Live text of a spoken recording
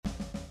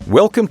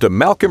Welcome to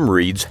Malcom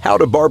Reed's How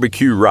to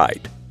Barbecue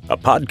Right, a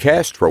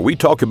podcast where we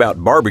talk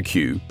about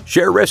barbecue,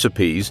 share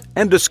recipes,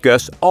 and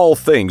discuss all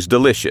things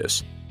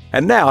delicious.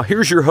 And now,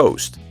 here's your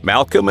host,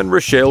 Malcom and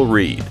Rochelle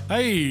Reed.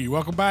 Hey,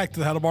 welcome back to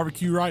the How to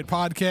Barbecue Right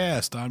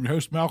Podcast. I'm your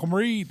host, Malcom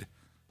Reed.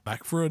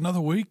 Back for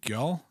another week,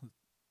 y'all.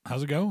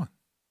 How's it going?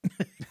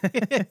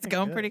 It's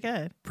going pretty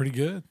good. Pretty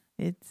good.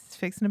 It's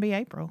fixing to be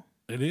April.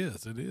 It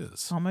is. It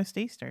is. Almost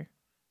Easter.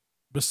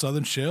 Miss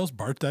Southern Shell's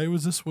birthday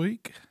was this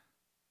week.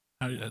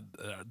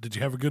 Did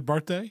you have a good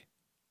birthday?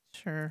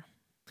 Sure.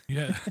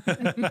 Yeah.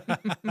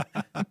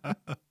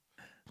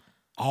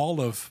 All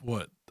of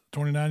what,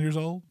 29 years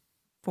old?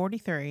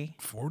 43.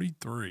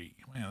 43.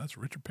 Man, that's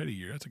Richard Petty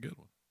year. That's a good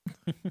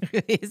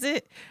one. Is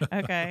it?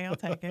 Okay, I'll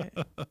take it.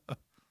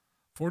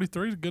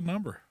 43 is a good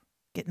number.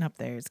 Getting up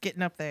there. It's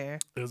getting up there.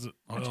 Is it?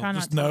 Well, try not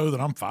just to. know that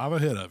I'm 5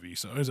 ahead of you.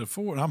 So is it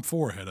 4? I'm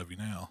 4 ahead of you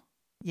now.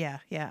 Yeah.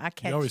 I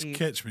catch You always you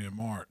catch me in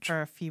March.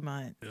 for a few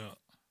months. Yeah.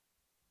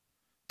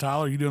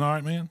 Tyler, you doing all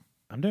right, man?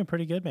 I'm doing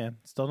pretty good, man.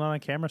 Still not on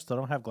camera. Still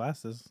don't have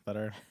glasses that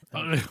are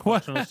in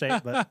What? functional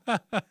shape, but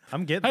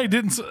I'm getting.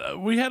 Hey,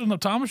 we had an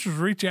optometrist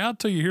reach out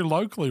to you here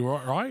locally,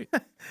 right?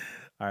 All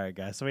right,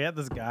 guys. So we had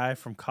this guy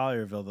from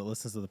Collierville that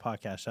listens to the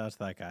podcast. Shout out to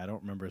that guy. I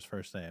don't remember his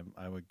first name.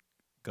 I would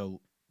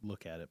go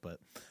look at it, but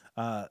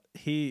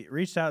he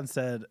reached out and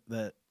said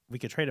that we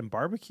could trade him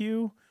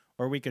barbecue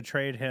or we could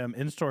trade him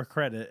in-store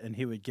credit, and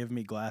he would give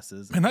me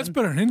glasses. Man, that's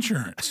better than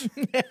insurance.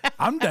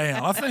 I'm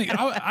down. I think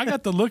I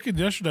got to looking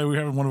yesterday. We were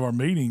having one of our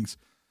meetings,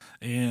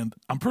 and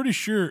I'm pretty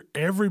sure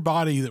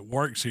everybody that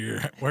works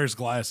here wears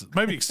glasses,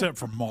 maybe except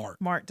for Mark.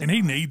 And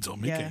he needs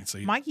them. Yeah. He can't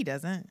see. Mikey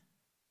doesn't.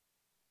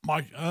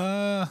 Mike,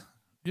 yeah,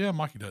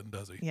 Mikey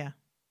does he? Yeah.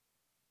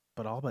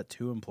 But all but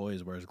 2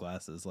 employees wears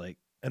glasses.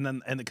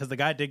 And because the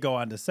guy did go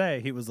on to say,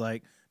 he was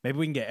like, maybe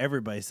we can get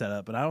everybody set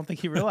up, but I don't think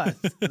he realized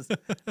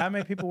how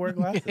many people wear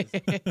glasses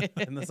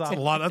in this office.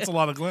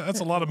 That's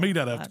a lot of meat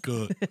I'd have to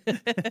cook.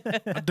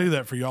 I do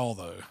that for y'all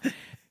though.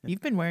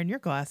 You've been wearing your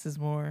glasses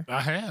more. I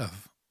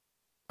have.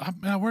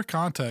 I wear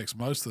contacts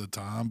most of the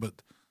time,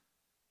 but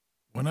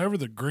whenever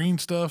the green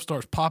stuff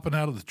starts popping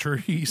out of the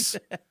trees,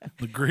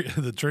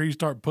 the trees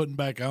start putting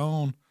back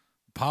on,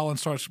 pollen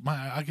starts.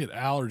 I get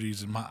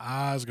allergies and my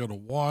eyes go to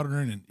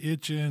watering and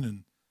itching,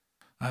 and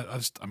I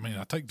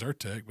take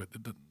Zyrtec, but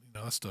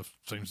that stuff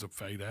seems to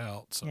fade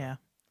out. So Yeah.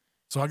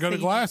 So I go to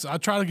glasses. I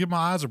try to give my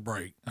eyes a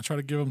break. I try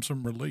to give them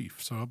some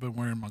relief. So I've been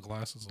wearing my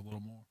glasses a little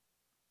more.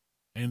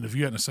 And if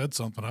you hadn't said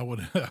something, I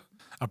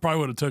probably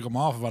would have took them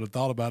off if I'd have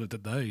thought about it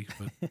today.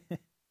 But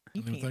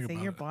You can't see.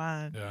 You're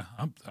blind. yeah,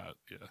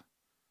 yeah.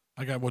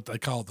 I got what they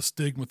call the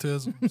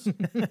stigmatisms.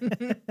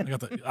 I got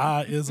the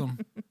eye-ism.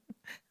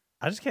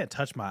 I just can't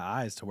touch my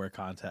eyes to wear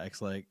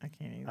contacts. I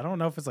can't either. I don't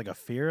know if it's like a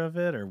fear of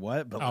it or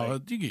what,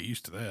 but You get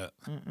used to that.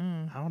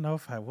 Mm-mm. I don't know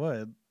if I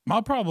would. My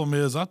problem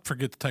is I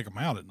forget to take them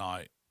out at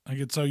night. I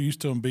get so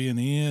used to them being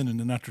in, and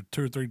then after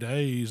 2 or 3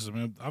 days,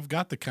 I've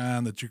got the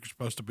kind that you're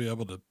supposed to be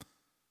able to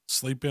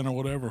sleep in or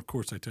whatever. Of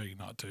course, they tell you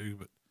not to,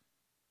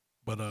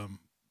 but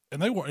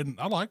and they were, and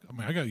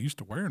I got used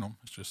to wearing them.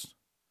 It's just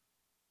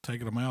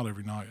taking them out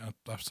every night.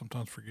 I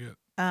sometimes forget.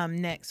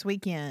 Next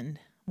weekend,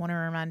 want to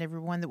remind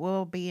everyone that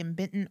we'll be in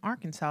Benton,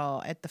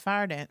 Arkansas at the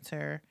Fire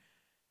Dancer.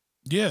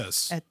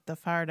 Yes. At the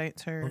Fire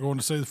Dancer. We're going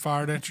to see the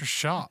Fire Dancer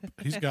shop.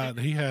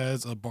 He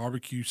has a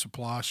barbecue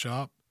supply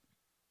shop.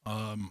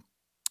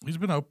 He's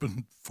been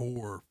open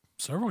for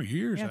several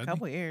years. Yeah, a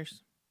couple of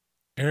years.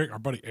 Our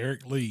buddy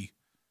Eric Lee,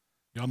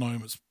 y'all know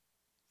him as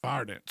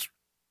Fire Dancer.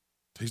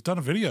 He's done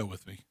a video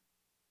with me.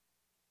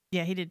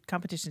 Yeah, he did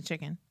Competition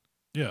Chicken.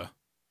 Yeah.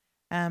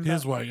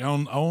 His way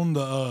on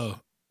the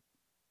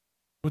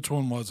which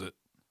one was it?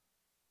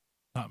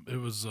 It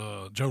was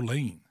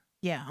Jolene.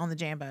 Yeah, on the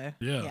Jambo.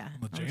 Yeah,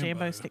 on the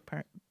Jambo stick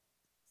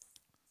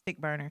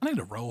burner. I need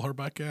to roll her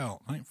back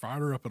out. I ain't fired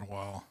her up in a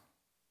while.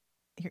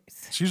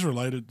 Here's, She's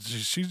related.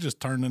 She's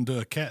just turned into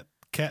a cat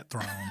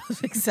throne.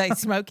 say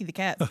Smokey the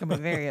cat's gonna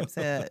be very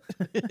upset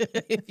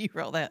if you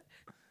roll that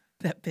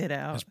bit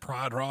out. His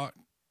Pride Rock.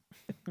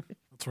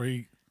 That's where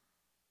he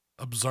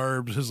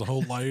observed his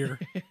whole lair.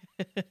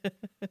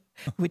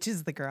 Which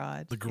is the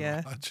garage. The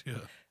garage,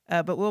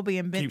 yeah. But we'll be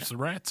in Benton. Keeps the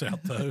rats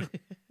out though.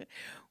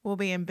 We'll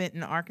be in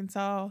Benton,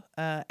 Arkansas,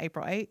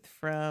 April 8th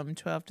from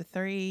 12 to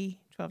 3,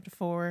 12 to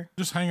 4.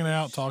 Just hanging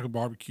out, talking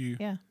barbecue.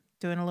 Yeah,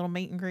 doing a little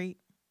meet and greet.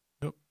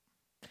 Yep.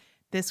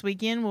 This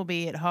weekend we'll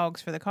be at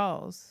Hogs for the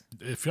Cause.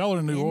 If y'all are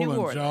in New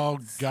Orleans, y'all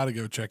got to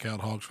go check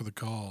out Hogs for the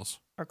Cause.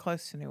 Or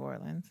close to New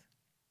Orleans.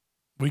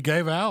 We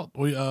gave out,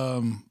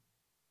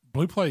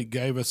 Blue Plate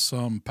gave us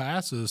some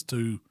passes to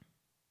do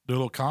a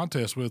little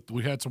contest with.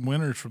 We had some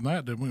winners from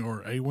that, didn't we?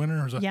 Or a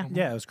winner? Is that Yeah.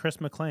 Yeah, it was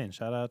Chris McLean.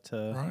 Shout out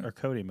to, Right. or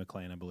Cody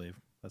McLean, I believe.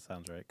 That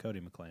sounds right. Cody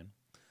McLean.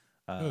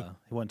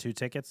 He won 2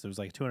 tickets. It was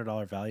like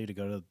 $200 value to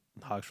go to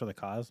Hogs for the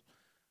Cause.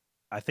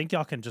 I think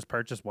y'all can just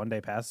purchase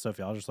 1-day passes. So if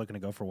y'all are just looking to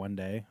go for 1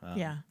 day,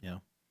 Yeah. you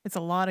know. It's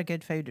a lot of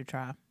good food to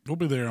try. We'll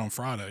be there on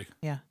Friday.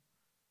 Yeah.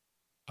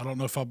 I don't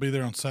know if I'll be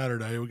there on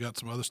Saturday. We got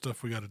some other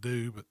stuff we got to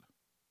do, but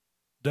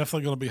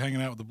definitely going to be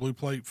hanging out with the Blue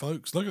Plate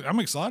folks. Look, I'm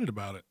excited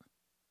about it.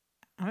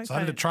 I'm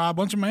Excited to excited. try a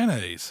bunch of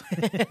mayonnaise.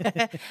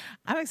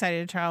 I'm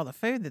excited to try all the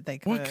food that they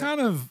cook. What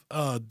kind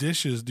of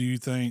dishes do you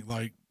think,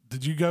 like,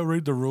 did you go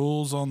read the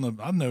rules on the,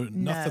 I know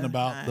nothing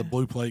about the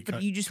blue plate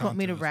But you just want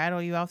me to rattle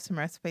you off some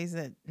recipes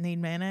that need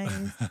mayonnaise?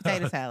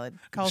 Potato salad,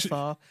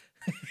 coleslaw.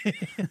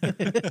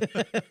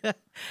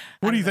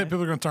 What do you think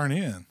people are going to turn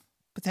in?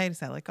 Potato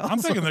salad, coleslaw. I'm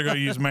thinking they're going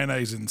to use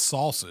mayonnaise in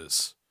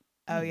sauces.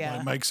 Oh, yeah.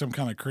 Like make some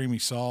kind of creamy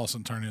sauce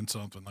and turn in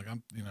something. Like,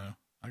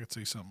 I could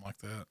see something like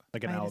that.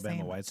 Like an Made a Alabama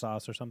sandwich. white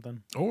sauce or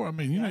something. Or, I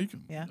mean, you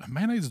can,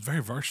 mayonnaise is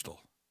very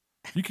versatile.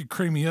 You could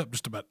creamy up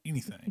just about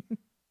anything.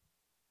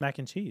 Mac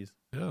and cheese.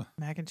 Yeah.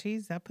 Mac and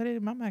cheese. I put it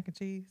in my mac and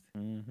cheese.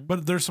 Mm-hmm.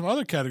 But there's some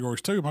other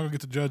categories too. Am I going to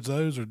get to judge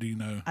those, or do you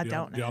know? I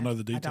don't know. Do y'all know the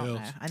I details? don't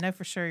know. I know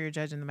for sure you're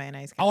judging the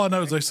mayonnaise. All I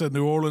know is category. they said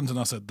New Orleans, and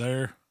I said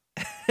there.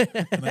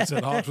 And they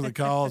said Hogs for the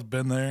cause,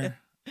 been there.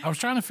 I was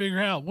trying to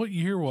figure out what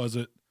year was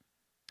it.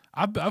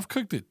 I've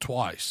cooked it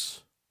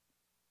twice.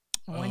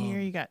 One year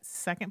you got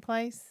second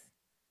place.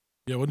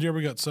 Yeah, one year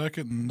we got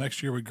second, and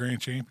next year we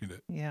grand championed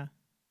it. Yeah.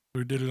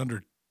 We did it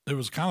under. It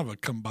was kind of a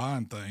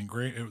combined thing.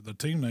 The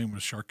team name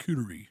was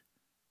Charcuterie,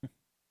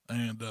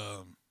 and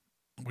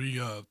we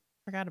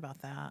Forgot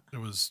about that. it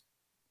was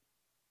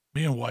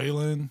me and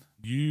Waylon,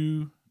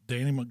 you,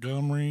 Danny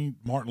Montgomery,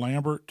 Mark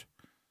Lambert,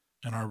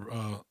 and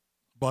our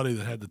buddy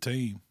that had the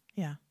team.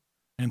 Yeah.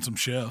 And some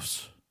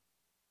chefs.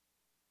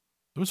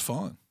 It was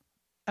fun.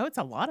 Oh, it's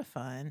a lot of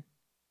fun.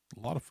 A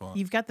lot of fun.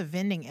 You've got the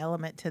vending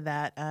element to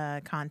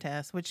that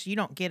contest, which you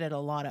don't get at a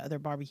lot of other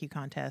barbecue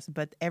contests,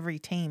 but every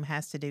team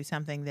has to do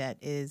something that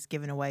is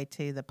given away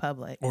to the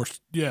public.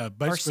 Basically,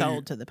 or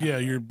sold to the public. Yeah,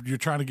 you're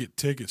trying to get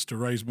tickets to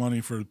raise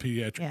money for the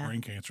pediatric brain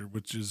cancer,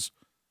 which is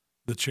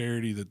the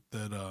charity that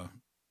the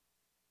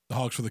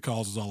Hogs for the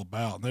Cause is all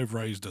about. And they've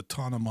raised a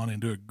ton of money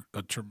and do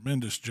a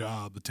tremendous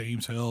job. The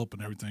teams help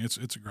and everything.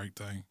 It's a great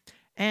thing.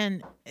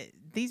 And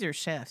these are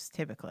chefs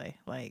typically.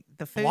 Like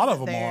the food A lot that of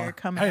them they're are.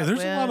 coming Hey, up there's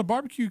with. a lot of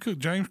barbecue cook.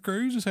 James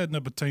Cruz is heading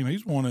up a team.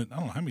 He's won it, I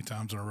don't know how many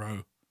times in a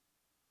row.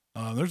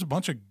 There's a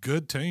bunch of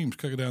good teams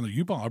cooking down the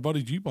U-Bon. Our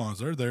buddy U-Bons,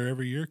 they're there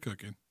every year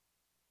cooking.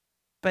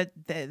 But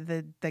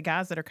the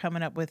guys that are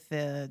coming up with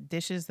the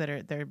dishes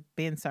they're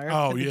being served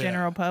Oh, to the yeah.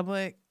 general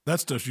public, That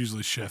stuff's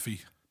usually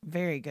chefy.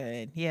 very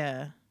good.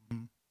 Yeah.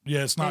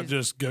 Yeah, it's not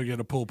just go get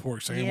a pulled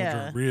pork sandwich or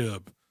Yeah. a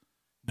rib.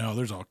 No,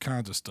 there's all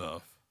kinds of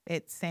stuff.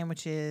 It's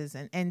sandwiches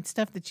and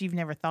stuff that you've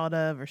never thought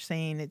of or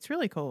seen. It's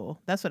really cool.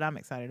 That's what I'm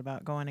excited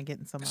about, going and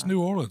getting some It's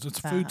New Orleans. It's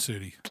a food that.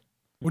 city.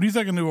 When you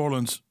think of New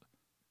Orleans,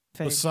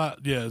 food. is that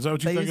what you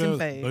Booze think and of?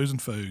 food. Booze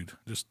and food.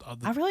 Just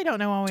I really don't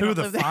know why we two don't of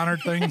the live there. finer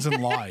things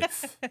in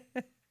life.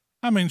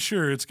 I mean,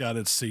 sure, it's got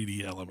its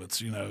seedy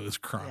elements, it's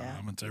crime,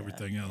 Yeah, it's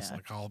everything else, yeah.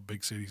 like all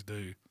big cities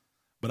do.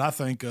 But I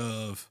think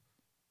of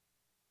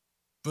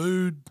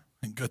food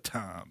and good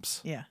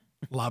times, Yeah.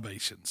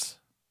 libations.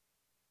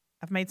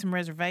 I've made some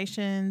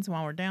reservations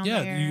while we're down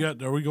Yeah,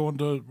 there. are we going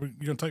to? You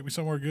gonna take me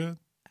somewhere good?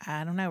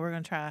 I don't know. We're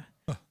gonna try.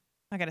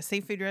 I got a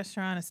seafood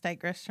restaurant, a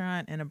steak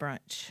restaurant, and a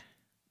brunch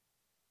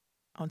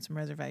on some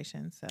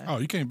reservations. So Oh,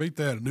 you can't beat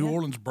that. A New Yeah.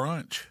 Orleans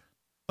brunch.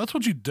 That's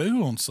what you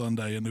do on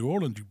Sunday in New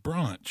Orleans. You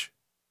brunch.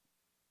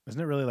 Isn't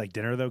it really like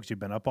dinner though? Because you've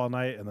been up all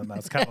night, and then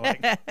that's kind of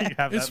like you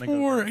have that. It's and then go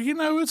more,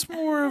 to it's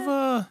more of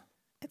a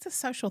it's a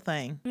social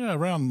thing.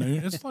 around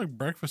noon. It's like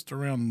breakfast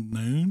around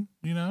noon.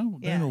 Noon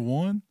Yeah. or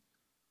 1.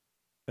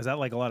 Is that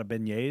like a lot of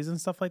beignets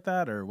and stuff like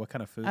that, or what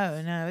kind of food?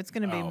 Oh no, it's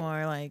gonna be Oh.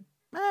 more like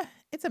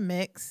it's a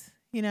mix.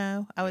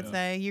 I would Yeah.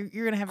 say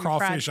you're gonna have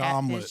Crawfish your fried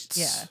omelets.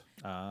 catfish.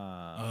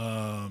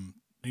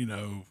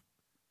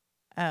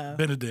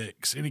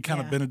 Benedicts, any kind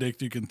of Yeah.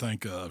 Benedict you can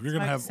think of. You're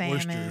gonna have Smoked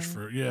oysters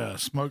salmon.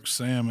 smoked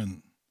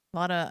salmon A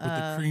lot of with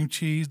the cream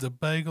cheese, the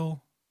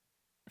bagel.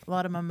 a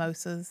lot of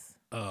mimosas.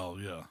 Oh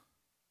yeah,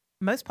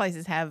 Most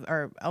places have,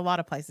 or a lot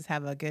of places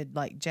have, a good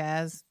like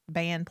jazz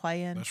band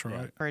playing. That's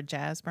right. For a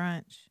jazz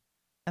brunch.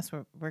 That's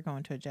where we're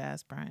going to, a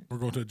jazz brunch. we're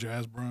going to a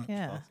jazz brunch.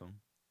 Yeah. Awesome.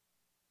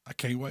 I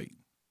can't wait.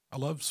 I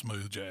love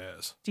smooth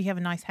jazz. Do you have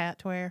a nice hat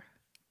to wear?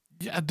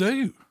 Yeah, I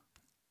do.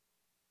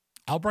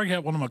 I'll bring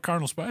out one of my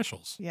Colonel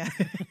specials. Yeah.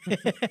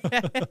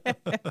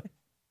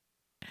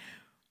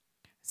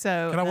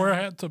 So Can I wear a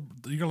hat?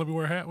 You gonna let me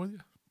wear a hat with you?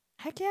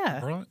 Heck yeah.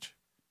 Brunch.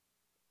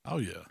 Oh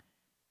yeah.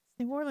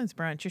 New Orleans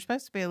brunch. You're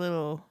supposed to be a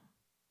little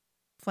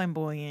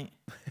flamboyant.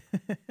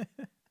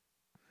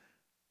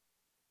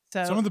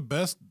 So Some of the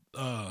best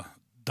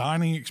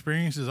dining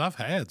experiences I've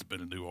had has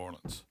been in New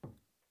Orleans.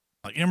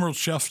 Like Emerald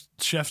Chef's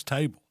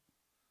Table.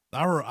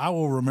 I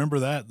will remember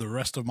that the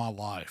rest of my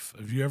life.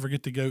 If you ever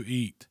get to go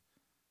eat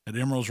at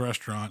Emerald's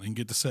restaurant and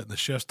get to sit in the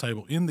chef's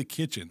table in the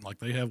kitchen, like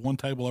they have one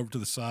table over to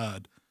the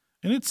side,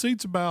 and it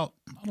seats about,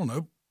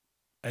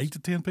 8 to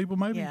 10 people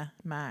maybe. yeah,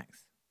 max.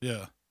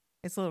 Yeah.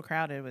 It's a little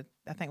crowded.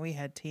 I think we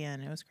had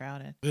 10. It was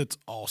crowded. It's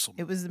awesome.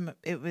 It was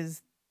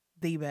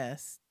the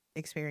best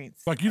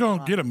experience. Like you of my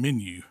don't get a life.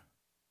 menu.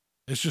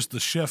 It's just the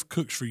chef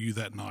cooks for you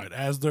that night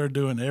as they're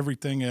doing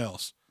everything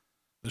else.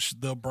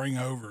 They'll bring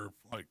over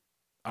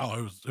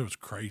it was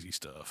crazy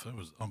stuff. It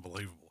was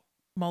unbelievable.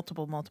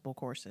 multiple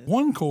courses.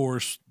 One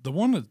course, the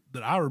one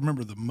that I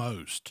remember the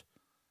most,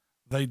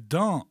 they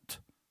dumped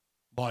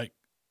like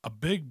a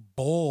big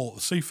bowl,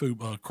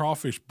 seafood,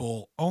 crawfish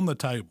bowl on the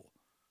table.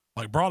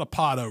 Like brought a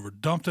pot over,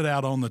 dumped it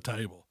out on the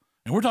table.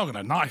 And we're talking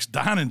a nice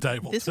dining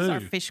table, This too. is our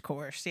fish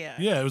course, yeah.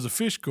 Yeah, it was a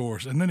fish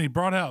course. And then he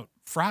brought out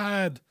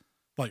fried,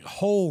 like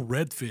whole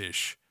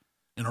redfish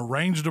and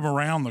arranged them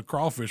around the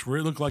crawfish where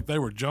it looked like they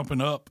were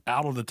jumping up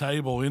out of the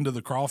table into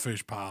the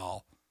crawfish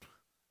pile.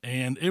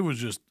 And it was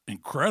just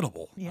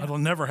incredible. Yeah. I've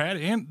never had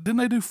it. And didn't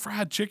they do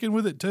fried chicken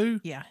with it, too?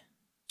 Yeah.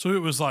 So it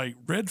was like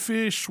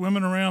redfish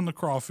swimming around the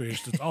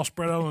crawfish that's all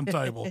spread out on the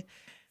table.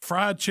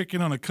 Fried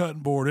chicken on a cutting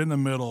board in the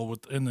middle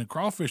and the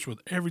crawfish with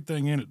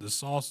everything in it, the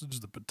sausage,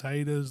 the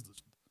potatoes,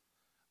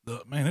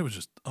 man, it was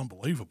just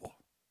unbelievable.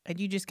 And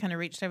you just kind of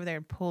reached over there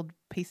and pulled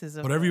pieces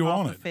of Whatever you off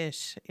wanted. the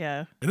fish.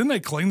 Yeah. And then they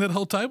cleaned that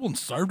whole table and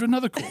served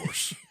another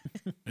course.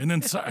 and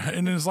then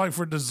it's like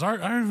for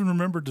dessert, I don't even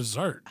remember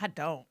dessert. I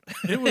don't.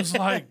 It was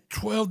like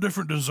 12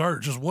 different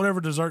desserts, just whatever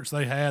desserts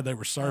they had, they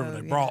were serving. Oh,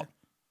 they yeah. brought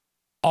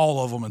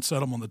all of them and set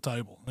them on the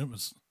table.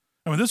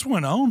 This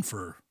went on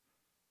for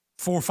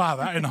 4 or 5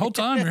 hours. And the whole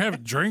time you're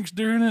having drinks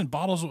during it,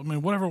 bottles of,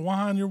 whatever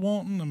wine you're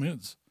wanting.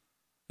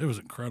 It was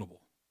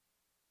incredible.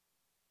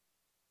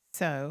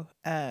 So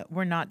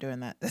we're not doing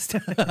that this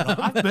time. No,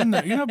 I've been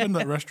there. I've been to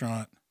that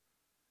restaurant,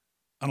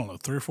 I don't know,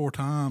 3 or 4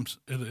 times.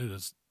 It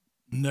has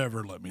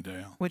never let me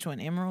down. Which one?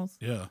 Emeralds?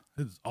 Yeah,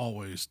 it's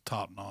always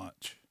top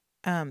notch.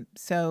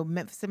 So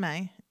Memphis in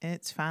May,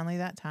 it's finally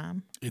that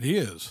time. It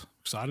is.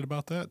 Excited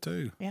about that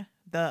too. Yeah.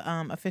 The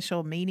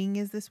official meeting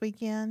is this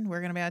weekend. We're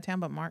going to be out of town,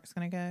 but Mark's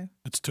going to go.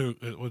 It's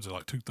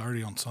like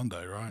 2:30 on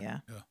Sunday, right? Yeah.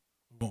 Yeah.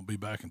 We won't be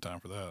back in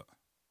time for that.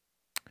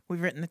 We've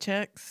written the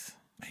checks.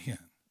 Man,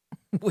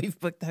 We've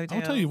booked the hotel.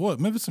 I'll tell you what,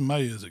 Memphis in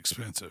May is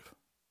expensive.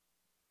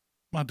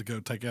 Might have to go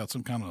take out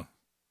some kind of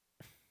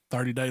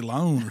 30-day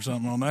loan or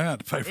something on that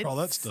to pay for all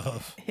that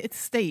stuff. It's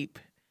steep.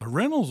 The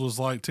rentals was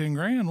like 10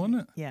 grand,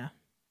 wasn't it? Yeah.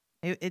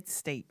 It's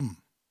steep. Hmm.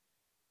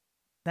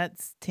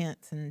 That's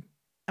tents. And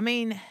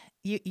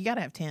you got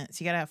to have tents.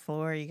 You got to have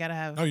floor. You got to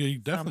have. Oh, yeah, you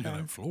definitely got to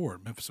something. have floor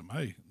at Memphis in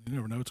May. You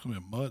never know. It's going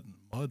to be a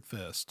mud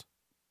fest.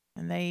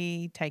 And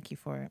they take you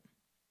for it.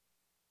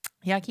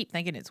 Yeah, I keep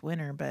thinking it's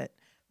winter, but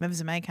Memphis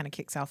in May kind of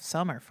kicks off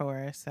summer for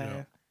us. So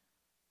Yeah.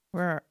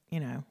 we're, I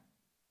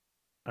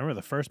remember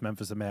the first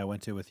Memphis in May I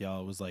went to with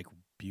y'all. It was like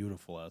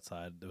beautiful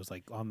outside. It was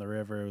like on the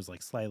river. It was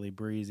like slightly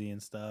breezy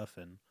and stuff.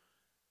 And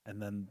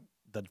then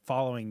the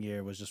following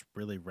year was just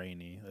really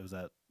rainy. It was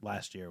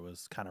last year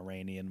was kind of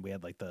rainy, and we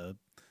had like the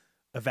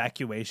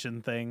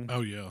evacuation thing.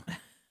 Oh, yeah.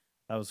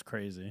 That was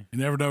crazy. You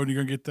never know when you're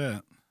going to get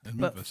that in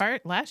but Memphis.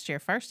 last year,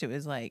 it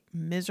was like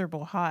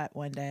miserable hot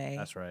one day.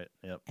 That's right.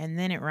 Yep. And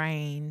then it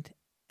rained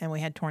and we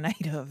had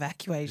tornado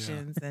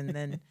evacuations. And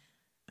then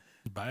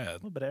It's bad. A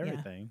little bit of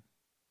everything.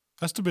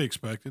 That's to be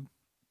expected.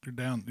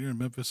 You're in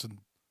Memphis, and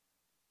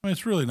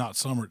it's really not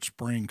summer, it's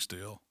spring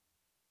still.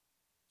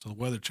 So the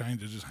weather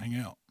changes, just hang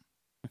out.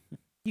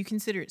 you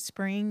consider it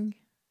spring.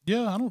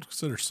 Yeah, I don't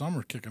consider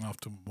summer kicking off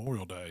to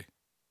Memorial Day.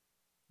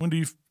 When do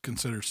you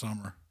consider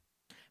summer?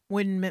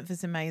 When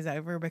Memphis in May is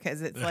over,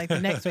 because it's like the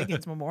next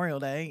weekend's Memorial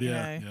Day, you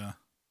know? Yeah.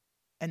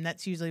 And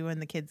that's usually when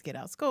the kids get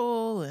out of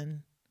school.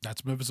 And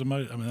That's Memphis in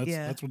May.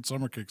 That's when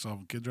summer kicks off.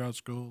 When kids are out of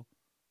school,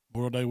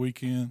 Memorial Day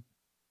weekend,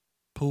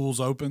 pools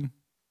open.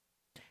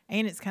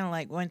 And it's kind of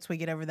like once we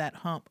get over that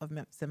hump of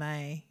Memphis in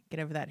May, get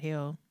over that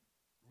hill.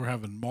 We're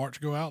having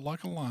March go out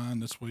like a line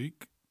this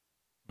week.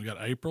 We got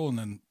April, and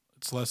then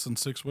it's less than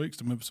 6 weeks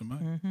to Memphis in May.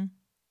 Mm-hmm.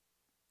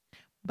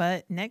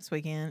 But next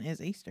weekend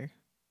is Easter.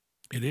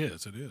 It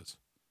is.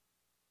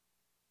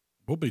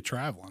 We'll be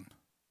traveling.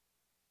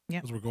 Yeah.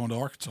 Because we're going to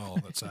Arkansas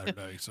that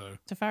Saturday. So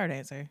It's a fire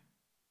dancer.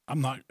 I'm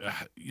not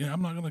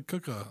going to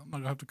cook I'm not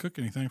going to have to cook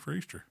anything for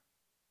Easter.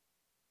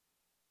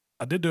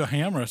 I did do a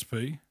ham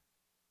recipe.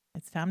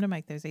 It's time to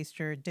make those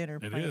Easter dinner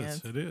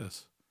plans. It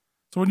is.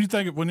 So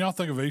when y'all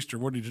think of Easter,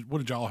 what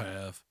did y'all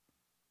have?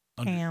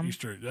 On Ham.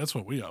 Easter. That's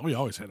what we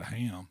always had a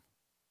ham.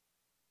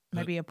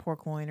 Maybe a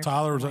pork loin or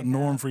Tyler, was that something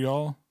like norm for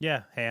y'all?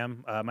 Yeah,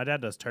 ham. My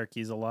dad does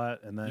turkeys a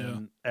lot, and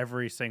then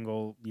every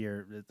single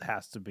year it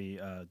has to be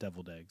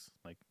deviled eggs.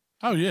 Like,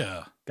 Oh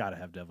yeah. gotta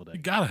have deviled You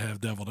eggs. gotta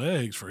have deviled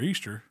eggs for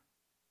Easter.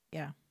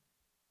 Yeah.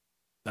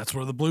 That's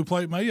where the blue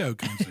plate mayo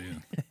comes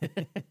in.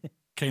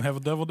 Can't have a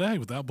deviled egg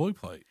without blue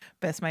plate.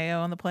 Best mayo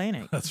on the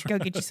planet. That's Go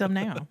get you some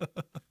now.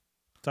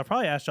 So I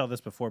probably asked y'all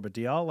this before, but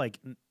do y'all like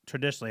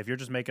traditionally, if you're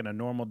just making a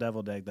normal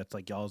deviled egg that's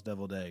like y'all's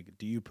deviled egg,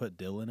 do you put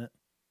dill in it?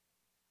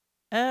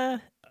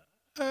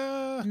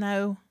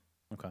 No.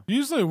 Okay.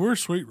 Usually we're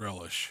sweet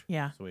relish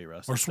Yeah. Sweet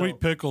Russ. or sweet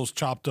pickles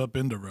chopped up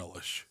into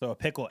relish. So a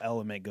pickle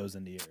element goes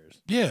into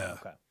yours. Yeah,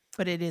 Okay.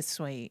 But it is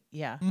sweet.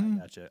 Yeah. Mhm.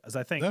 Gotcha. As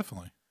I think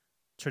Definitely.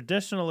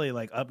 traditionally,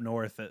 like up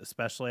north,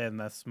 especially, and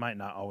this might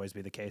not always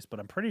be the case, but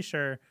I'm pretty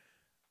sure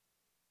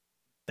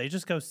they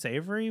just go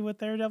savory with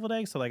their deviled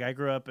eggs. So like I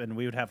grew up and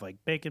we would have like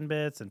bacon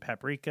bits and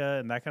paprika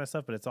and that kind of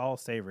stuff, but it's all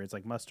savory. It's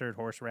like mustard,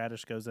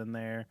 horseradish goes in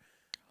there.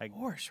 Like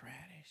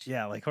Horseradish.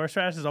 yeah, like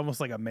horseradish is almost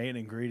like a main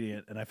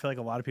ingredient, and I feel like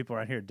a lot of people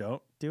around here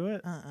don't do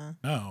it.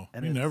 No,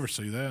 And you it's never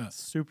see that.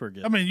 Super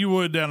good. I mean, you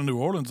would down in New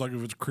Orleans, like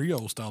if it's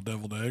Creole style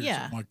deviled egg or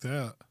Yeah. something like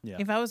that. yeah.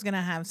 If I was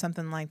gonna have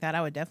something like that,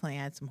 I would definitely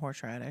add some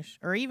horseradish,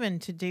 or even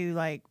to do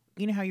like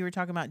how you were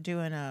talking about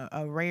doing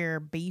a rare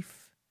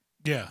beef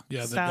Yeah,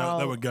 style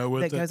that would go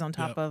with that it. goes on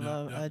top Yep, of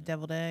yep, a yep.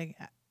 deviled egg.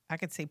 I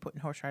could see putting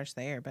horseradish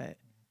there, but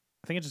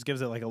I think it just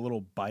gives it like a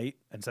little bite,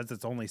 and since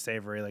it's only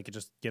savory, like it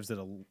just gives it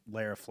a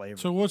layer of flavor.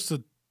 So what's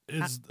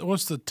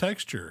the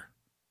texture?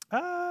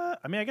 I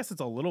mean, I guess it's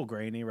a little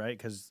grainy, right?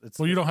 Because it's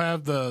Well, you don't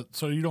have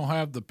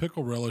the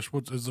pickle relish.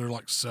 What is there,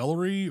 like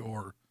celery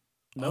or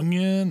Nope.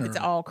 onion? Or it's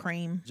all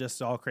cream.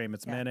 just all cream.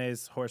 It's Yeah.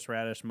 mayonnaise,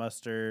 horseradish,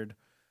 mustard,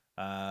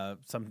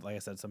 some like I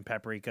said, some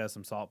paprika,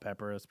 some salt,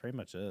 pepper. That's pretty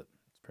much it.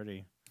 It's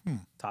pretty.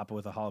 Top it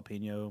with a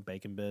jalapeno,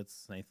 bacon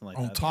bits, anything like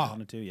On that. if you top.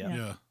 wanted to, yeah.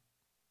 yeah.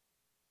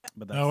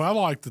 But that's, No, I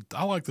like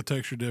the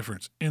texture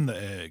difference in the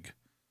egg.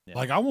 Yeah.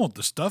 Like I want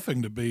the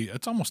stuffing to be.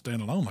 It's almost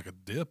standing alone, like a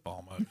dip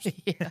almost.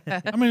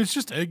 Yeah. I mean, it's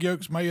just egg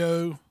yolks,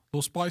 mayo, a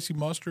little spicy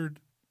mustard,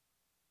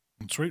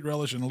 and sweet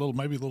relish, and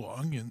maybe a little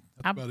onion.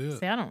 That's about it.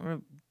 See, I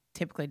don't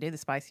typically do the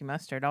spicy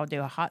mustard. I'll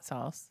do a hot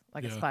sauce,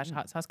 like a Yeah. splash of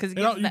hot sauce, because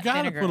You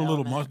got to put a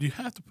little mustard. You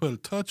have to put a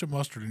touch of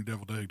mustard in your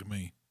deviled egg to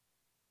me.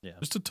 Yeah.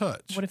 Just a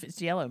touch. What if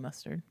it's yellow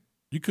mustard?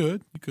 You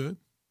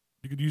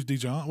could use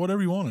Dijon,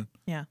 whatever you wanted.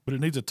 Yeah. But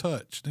it needs a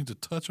touch. It needs a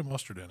touch of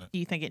mustard in it. Do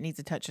you think it needs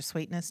a touch of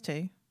sweetness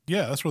too?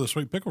 Yeah, that's where the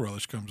sweet pickle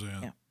relish comes in.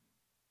 Yeah.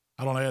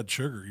 I don't add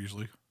sugar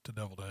usually to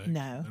deviled egg.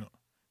 No. I don't-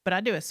 But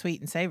I do a sweet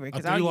and savory I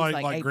because do I'll use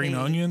like AP. green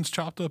onions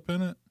chopped up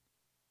in it.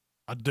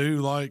 I do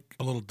like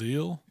a little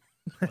dill,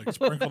 like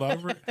sprinkled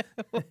over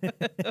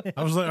it.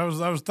 I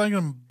was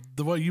thinking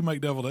the way you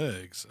make deviled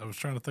eggs. I was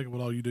trying to think of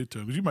what all you do to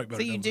them because you make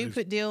better. So you deviled do eggs.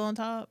 put dill on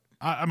top?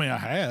 I mean, I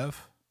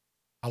have.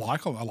 I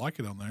like them. I like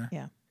it on there.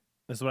 Yeah.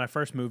 This is when I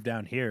first moved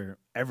down here.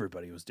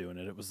 Everybody was doing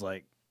it. It was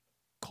like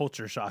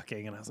culture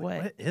shocking, and I was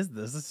like, "What is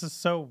this? This is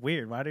so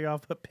weird. Why do y'all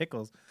put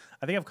pickles?"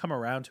 I think I've come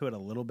around to it a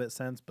little bit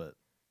since, but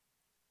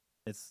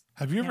it's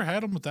Have you ever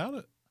had them without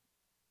it?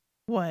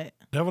 What?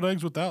 Deviled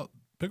eggs without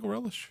pickle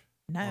relish?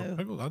 No. Or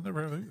pickles? I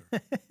never have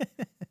either.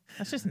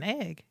 That's just an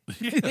egg.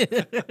 Yeah.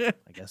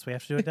 I guess we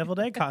have to do a deviled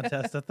egg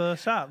contest at the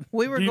shop.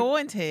 We were Do you-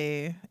 going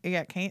to. It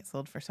got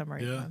canceled for some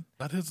reason. Yeah,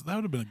 that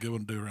would have been a good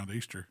one to do around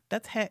Easter.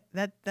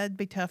 That'd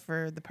be tough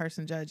for the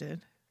person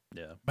judging.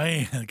 Yeah,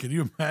 Man, can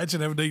you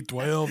imagine having to eat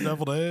 12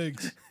 deviled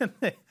eggs?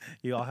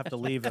 you all have to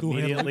leave Cool.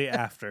 immediately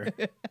after.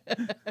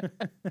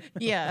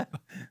 Yeah.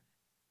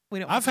 We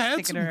don't. I've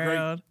had stick it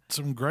around.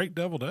 some great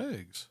deviled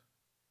eggs.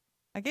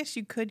 I guess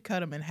you could cut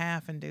them in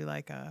half and do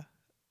like a.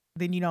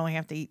 Then you'd only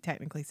have to eat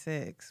technically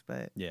 6,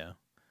 but Yeah.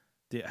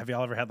 Have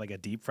y'all ever had like a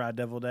deep fried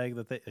deviled egg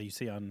that you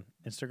see on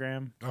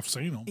Instagram? I've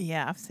seen them.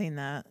 yeah, I've seen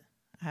that.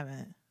 I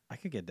haven't. I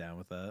could get down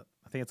with that.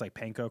 I think it's like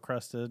panko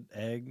crusted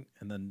egg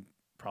and then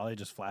probably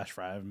just flash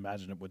fry. I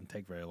imagine it wouldn't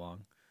take very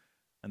long.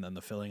 And then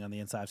the filling on the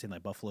inside, I've seen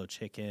like buffalo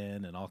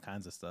chicken and all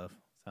kinds of stuff.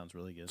 Sounds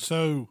really good.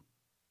 So,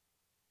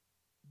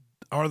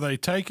 are they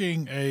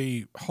taking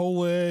a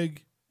whole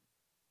egg,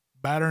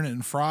 battering it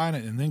and frying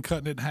it, and then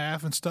cutting it in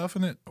half and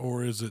stuffing it,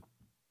 or is it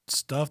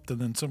stuffed and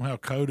then somehow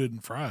coated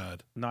and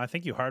fried? No, I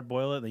think you hard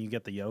boil it, then you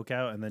get the yolk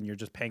out, and then you're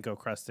just panko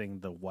crusting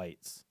the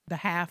whites. The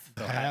half.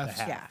 The The halves?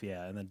 half,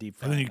 yeah, and then deep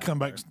fry. And then you come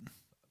back.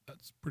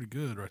 That's pretty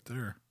good right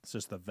there. It's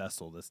just the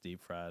vessel that's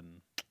deep fried.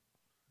 And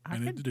I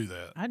need to do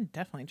that. I'd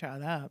definitely try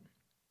that.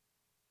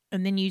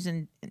 And then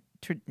using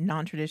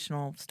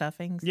non-traditional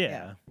stuffings.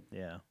 yeah.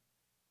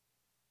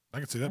 I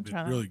can see that I'll being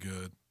try that. really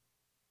good.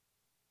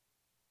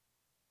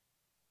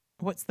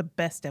 What's the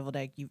best deviled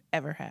egg you've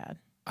ever had?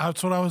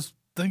 That's what I was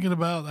thinking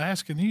about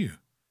asking you.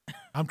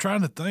 I'm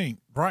trying to think.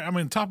 Right, I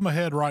mean, top of my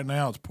head right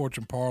now, it's Porch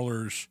and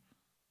Parlor's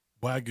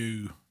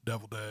Wagyu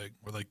deviled egg,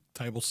 where they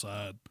table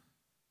side.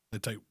 They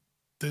take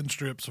thin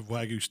strips of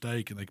Wagyu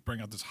steak and they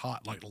bring out this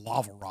hot, like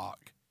lava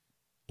rock,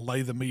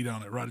 lay the meat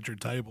on it right at your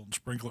table, and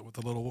sprinkle it with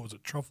a little, what was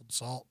it, truffled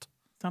salt,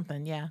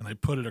 Something, yeah. and they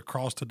put it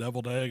across the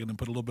deviled egg and then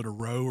put a little bit of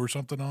roe or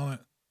something on it,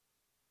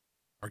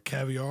 or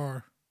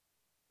caviar.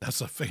 That's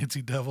a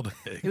fancy deviled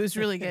egg. It was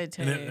really good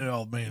too. And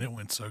oh man, it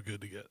went so good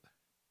to get.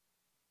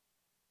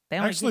 They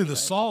only Actually, give you the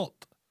like-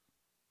 salt.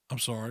 I'm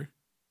sorry.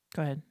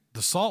 Go ahead.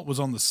 The salt was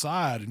on the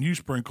side, and you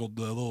sprinkled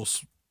the little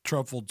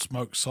truffled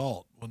smoked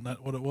salt. Wasn't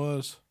that what it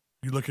was?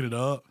 You looking it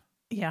up?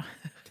 Yeah.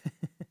 I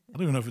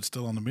don't even know if it's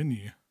still on the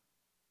menu.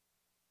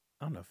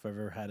 I don't know if I've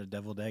ever had a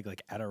deviled egg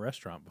like at a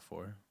restaurant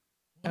before.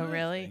 Oh,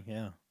 really?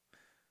 Yeah.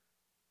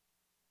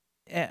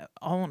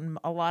 On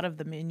a lot of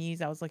the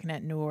menus I was looking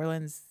at in New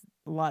Orleans,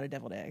 a lot of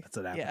deviled egg. That's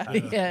an Yeah,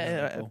 appetizer.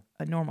 yeah, Cool.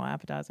 a normal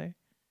appetizer.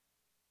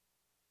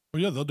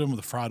 Well, yeah, they'll do them with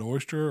a fried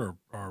oyster,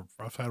 or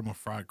I've had them with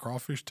fried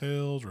crawfish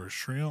tails or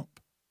shrimp.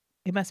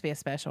 It must be a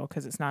special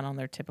because it's not on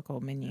their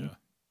typical menu. Yeah.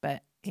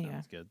 But anyway,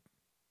 Sounds good.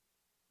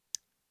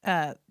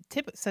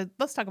 so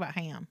let's talk about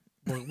ham.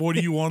 What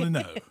do you want to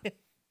know?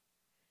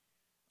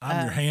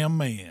 I'm your ham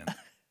man.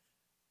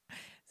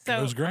 So,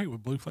 It was great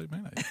with blue plate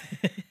mayonnaise.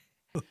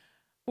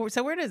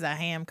 so where does a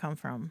ham come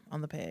from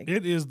on the pig?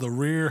 It is the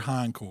rear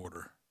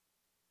hindquarter.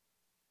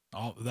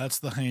 That's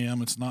the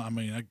ham. It's not. I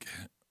mean,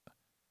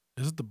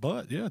 is it the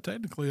butt? Yeah,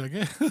 technically, I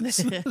guess it's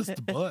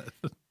the butt.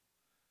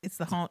 It's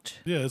the haunch.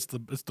 Yeah, it's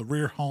the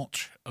rear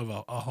haunch of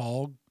a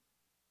hog.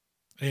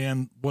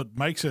 And what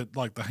makes it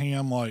like the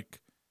ham, like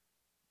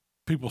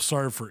people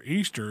serve for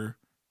Easter,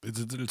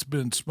 is that it's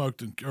been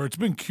smoked or it's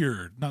been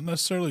cured. Not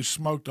necessarily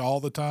smoked all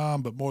the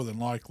time, but more than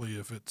likely,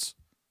 if it's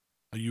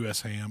a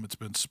U.S. ham, it's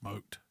been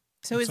smoked.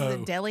 So is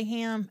the deli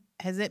ham?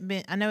 Has it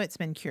been? I know it's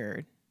been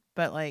cured,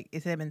 but like,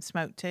 has it been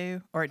smoked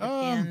too, or it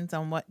depends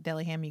on what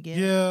deli ham you get?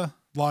 Yeah,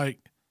 like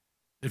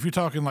if you're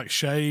talking like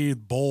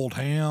shaved, boiled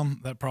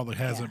ham, that probably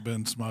hasn't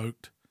been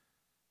smoked.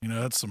 You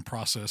know, that's some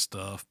processed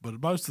stuff.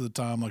 But most of the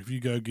time, like if you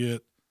go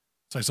get,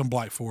 say, some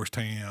Black Forest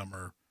ham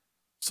or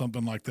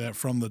something like that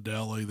from the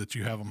deli that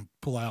you have them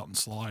pull out and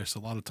slice, a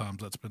lot of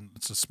times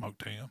it's a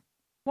smoked ham.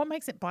 What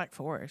makes it Black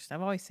Forest?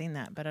 I've always seen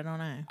that, but I don't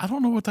know. I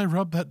don't know what they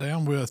rub that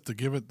down with to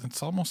give it.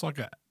 It's almost like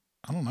I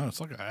don't know.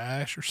 It's like an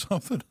ash or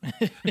something.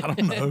 I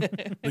don't know.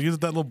 They get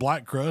that little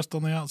black crust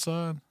on the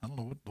outside. I don't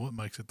know what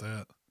makes it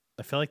that.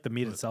 I feel like the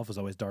meat itself is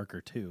always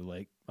darker too.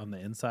 Like on the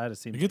inside,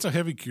 it gets a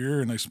heavy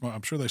cure, and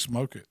I'm sure they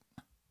smoke it.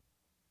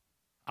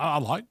 I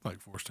like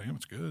Black Forest ham.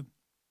 It's good.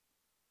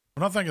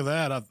 When I think of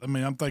that, I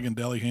mean, I'm thinking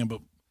deli ham,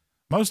 but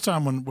most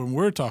time when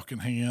we're talking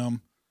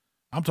ham,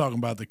 I'm talking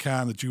about the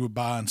kind that you would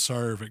buy and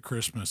serve at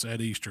Christmas, at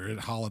Easter,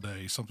 at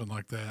holidays, something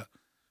like that.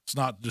 It's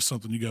not just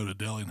something you go to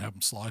deli and have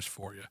them sliced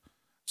for you.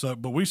 So,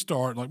 but we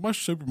start, like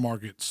most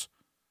supermarkets,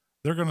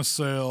 they're going to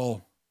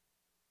sell,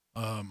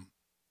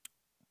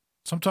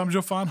 sometimes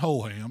you'll find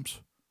whole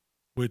hams,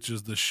 which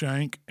is the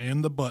shank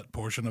and the butt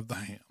portion of the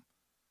ham.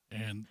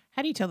 And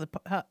how do you tell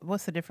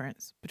what's the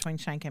difference between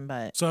shank and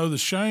butt? So the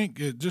shank,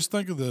 just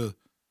think of the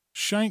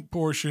shank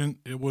portion,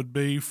 it would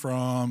be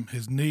from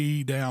his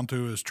knee down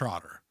to his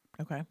trotter.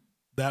 Okay.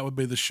 That would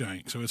be the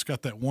shank. So it's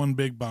got that one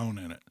big bone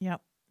in it.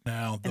 Yep.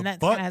 Now the and that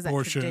butt has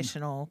portion, that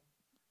traditional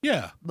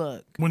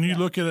look. When you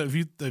look at it,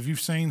 if you've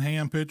seen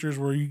ham pictures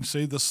where you can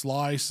see the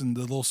slice and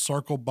the little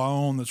circle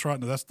bone that's right,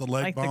 that's the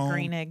leg bone. Like the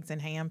green eggs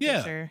and ham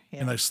picture.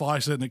 Yeah. And they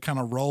slice it and it kind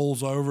of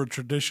rolls over.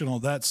 Traditional,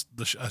 that's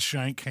a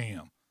shank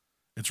ham.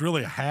 It's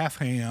really a half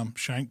ham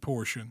shank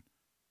portion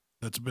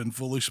that's been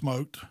fully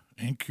smoked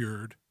and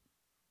cured,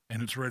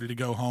 and it's ready to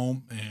go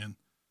home. And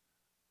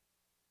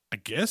I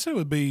guess it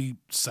would be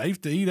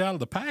safe to eat out of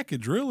the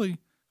package, really,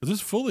 because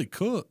it's fully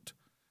cooked.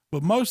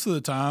 But most of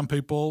the time,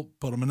 people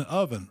put them in the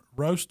oven,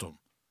 roast them.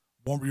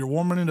 You're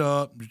warming it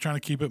up. You're trying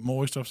to keep it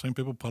moist. I've seen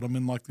people put them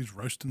in like these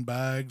roasting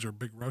bags or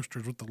big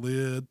roasters with the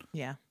lid.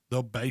 Yeah.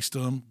 They'll baste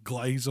them,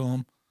 glaze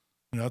them.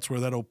 You know, that's where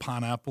that old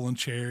pineapple and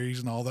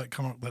cherries and all that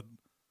come up. That,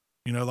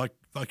 you know,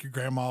 like your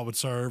grandma would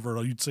serve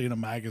or you'd see in a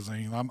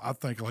magazine. I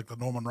think like the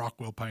Norman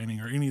Rockwell painting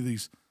or any of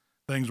these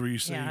things where you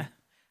see, I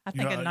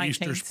think a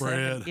Easter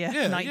spread.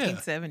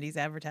 1970s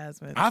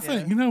advertisement. I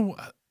think,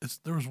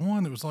 there was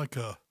one that was like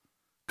a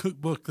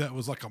cookbook that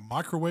was like a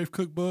microwave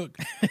cookbook.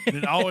 And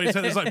it always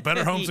had this like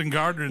Better Homes and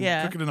Gardening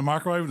and cooking in the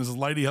microwave. And there's a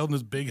lady holding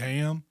this big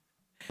ham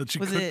that she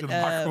cooked in the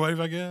microwave,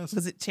 I guess.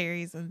 Was it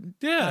cherries and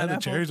the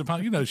cherries and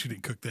pineapple. You know, she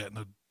didn't cook that in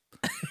a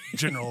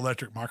General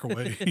Electric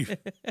microwave.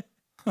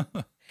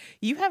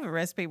 You have a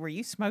recipe where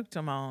you smoked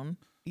them on.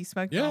 You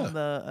smoked on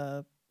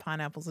the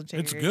pineapples and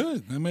cherries. It's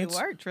good. I mean, it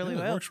worked really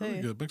well. It works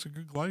really good. Makes a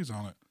good glaze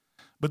on it.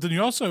 But then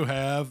you also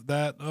have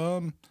that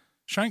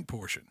shank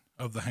portion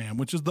of the ham,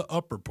 which is the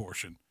upper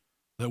portion.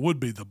 That would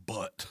be the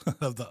butt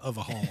of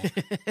a hog.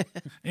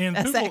 And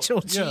that's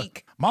actual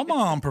cheek. My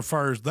mom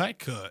prefers that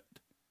cut.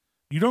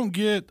 You don't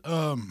get.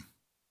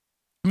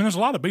 There's a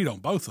lot of meat on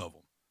both of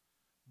them,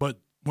 but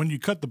when you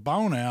cut the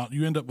bone out,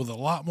 you end up with a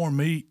lot more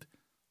meat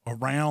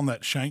around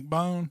that shank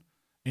bone.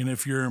 And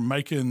if you're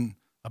making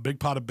a big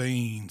pot of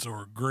beans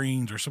or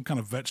greens or some kind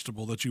of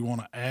vegetable that you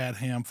want to add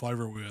ham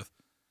flavor with,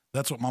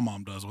 that's what my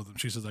mom does with them.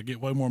 She says, I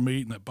get way more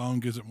meat and that bone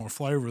gives it more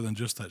flavor than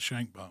just that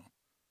shank bone.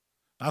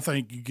 I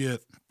think you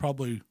get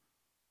probably,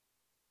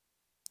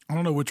 I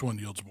don't know which one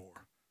yields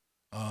more.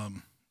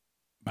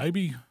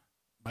 Maybe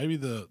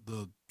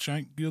the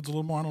shank yields a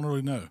little more. I don't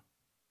really know.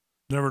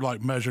 Never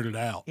like measured it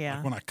out. Yeah.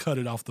 Like when I cut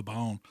it off the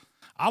bone.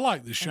 I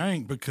like the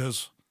shank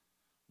because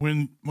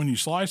when you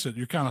slice it,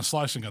 you're kind of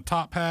slicing a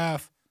top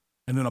half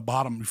and then a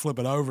bottom, you flip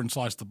it over and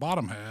slice the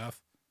bottom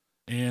half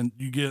and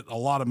you get a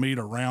lot of meat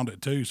around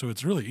it too. So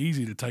it's really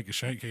easy to take a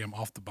shank ham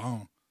off the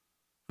bone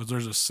because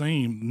there's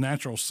a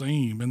natural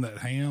seam in that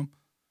ham.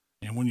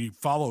 And when you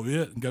follow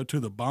it and go to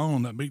the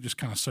bone, that meat just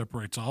kind of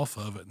separates off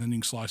of it and then you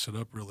can slice it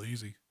up real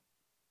easy.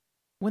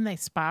 When they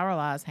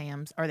spiralize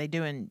hams, are they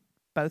doing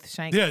both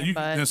shank and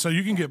butt? So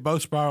you can get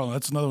both spiral.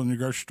 That's another one in your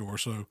grocery store.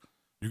 So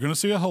you're going to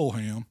see a whole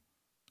ham.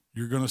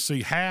 You're going to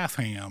see half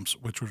hams,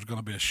 which was going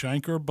to be a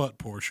shank or a butt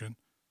portion,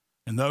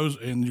 and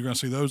you're going to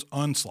see those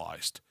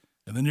unsliced.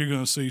 And then you're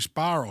going to see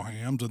spiral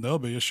hams, and they'll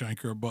be a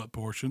shank or a butt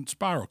portion,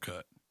 spiral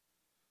cut.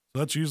 So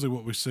that's usually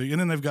what we see. And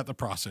then they've got the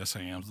processed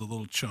hams, the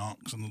little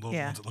chunks and the little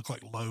ones that look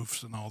like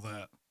loaves and all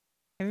that.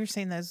 Have you ever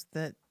seen those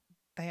that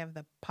they have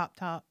the pop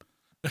top?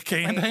 A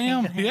canned Like a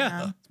ham? canned Yeah.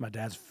 ham. It's my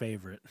dad's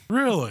favorite.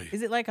 Really?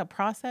 Is it like a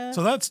process?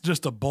 So that's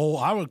just a bowl.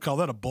 I would call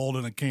that a boiled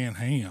in a canned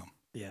ham.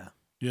 Yeah.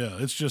 Yeah,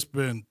 it's just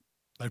been,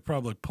 they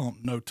probably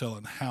pumped no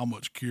telling how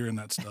much curing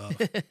that stuff.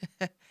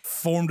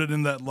 Formed it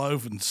in that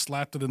loaf and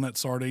slapped it in that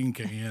sardine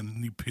can,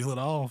 and you peel it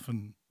off.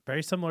 And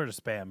Very similar to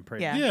Spam.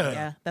 Pretty yeah, Yeah.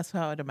 yeah, that's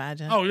what I would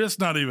imagine. oh, it's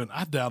not even,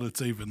 I doubt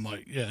it's even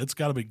like, yeah, it's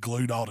got to be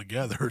glued all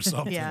together or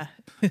something. yeah.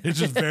 It's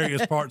just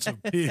various parts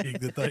of pig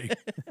that they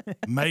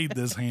made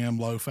this ham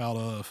loaf out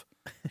of.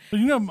 But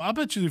you know, I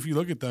bet you if you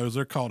look at those,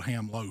 they're called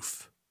ham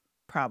loaf.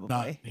 Probably.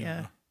 Not, you Yeah.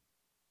 know.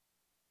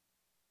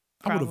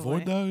 I would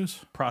avoid Probably.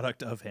 those.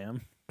 product of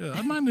ham. Yeah,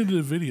 I might need to do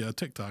a video, a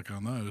TikTok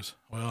on those.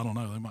 Well, I don't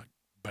know. They might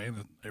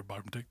ban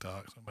everybody from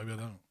TikTok, so maybe I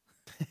don't.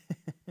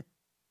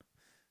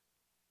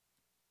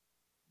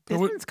 This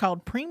what- one's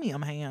called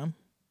premium ham.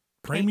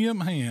 Premium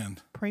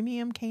hand.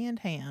 Premium canned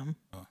ham,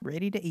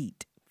 ready to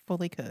eat,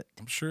 fully cooked.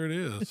 I'm sure it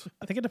is.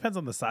 I think it depends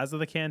on the size of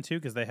the can too,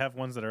 because they have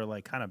ones that are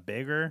like kind of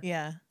bigger.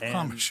 Yeah. I And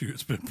promise you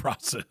it's been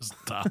processed,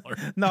 Tyler.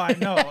 no, I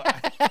know.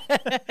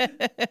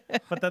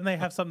 But then they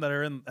have some that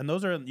are in, and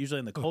those are usually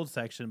in the cold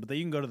section. But then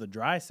you can go to the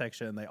dry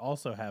section, and they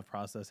also have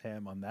processed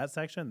ham on that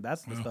section.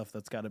 That's the stuff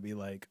that's got to be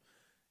like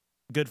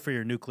good for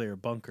your nuclear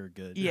bunker.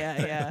 Good.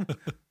 Yeah, yeah.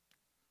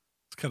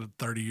 It's got a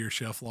 30-year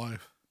shelf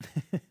life.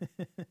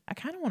 I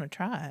kind of want to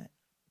try it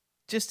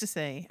just to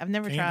see. I've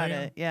never Canned tried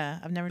ham? it. Yeah,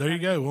 I've never There tried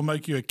you go. We'll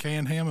make you a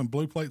canned ham and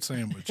blue plate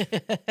sandwich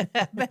it.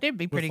 But it'd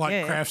be with pretty like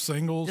good. Kraft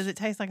singles. Does it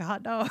taste like a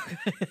hot dog?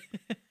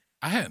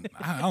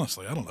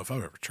 Honestly, I don't know if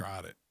I've ever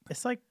tried it.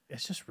 It's like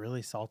it's just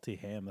really salty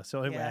ham. That's the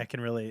only way Yeah. I can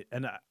really.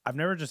 And I've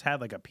never just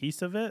had like a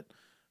piece of it,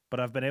 but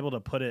I've been able to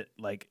put it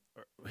like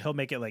he'll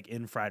make it like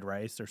in fried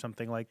rice or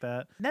something like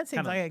that. That seems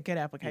Kinda- like a good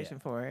application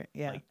for it.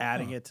 Yeah. Like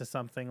adding it to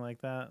something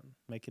like that,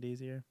 make it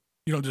easier.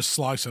 You don't just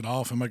slice it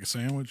off and make a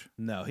sandwich.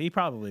 No, he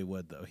probably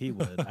would though. He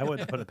would. I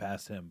wouldn't put it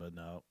past him, but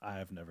no, I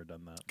have never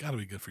done that. Got to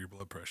be good for your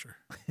blood pressure.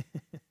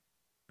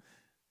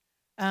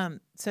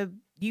 So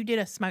you did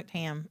a smoked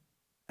ham,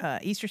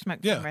 Easter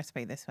smoked Yeah. ham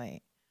recipe this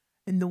week,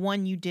 and the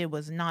one you did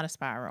was not a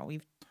spiral.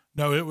 We've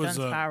No, it done was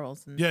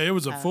spirals. And, yeah, it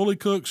was a uh, fully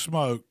cooked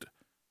smoked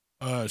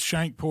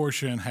shank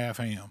portion half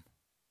ham.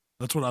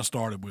 That's what I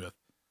started with.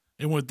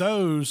 And with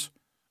those,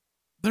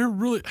 they're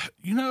really,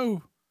 you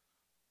know,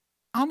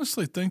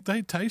 honestly think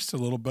they taste a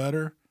little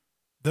better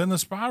than the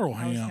spiral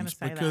I was gonna hams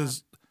say that.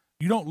 because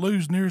you don't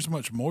lose near as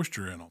much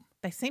moisture in them.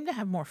 They seem to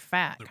have more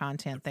fat The-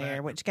 content the there,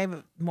 fat- which gave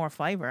it more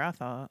flavor. I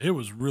thought. It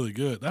was really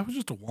good. That was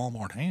just a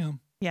Walmart ham.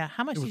 Yeah.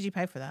 How much It was- did you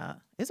pay for that?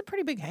 It's a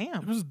pretty big It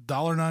ham. was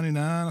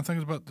 $1.99. I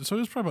think it was about, so it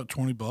was probably about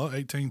 $20,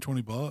 $18,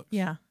 $20,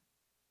 Yeah.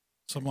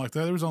 something like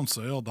that. It was on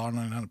sale,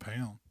 $1.99 a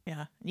pound.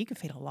 Yeah. And you could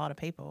feed a lot of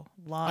people.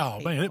 A lot Oh of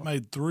people. man, it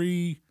made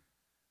 3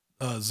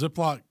 gallon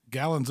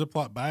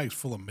Ziploc bags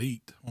full of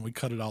meat when we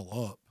cut it all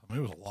up. I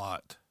mean, it was a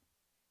lot.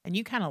 And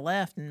you kind of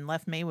left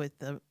me with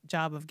the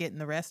job of getting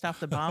the rest off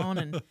the bone.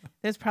 And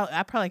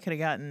I probably could have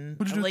gotten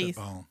What'd at you do with least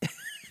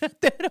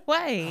that bone? threw it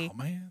away. Oh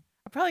man,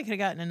 I probably could have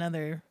gotten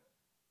another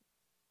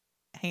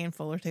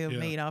handful or two of Yeah.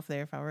 meat off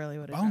there if I really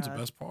would have. bone's tried.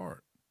 the best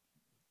part.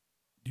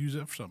 Use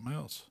that for something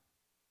else.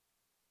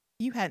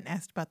 You hadn't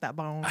asked about that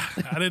bone.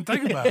 I didn't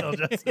think about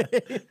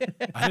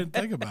it. I didn't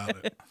think about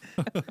it.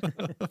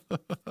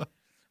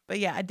 But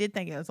yeah, I did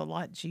think it was a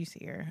lot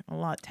juicier, a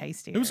lot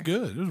tastier. It was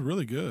good. It was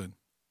really good.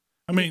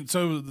 I mean,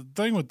 so the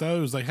thing with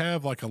those, they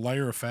have like a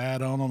layer of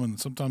fat on them, and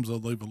sometimes they'll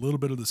leave a little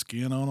bit of the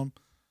skin on them.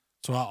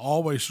 So I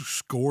always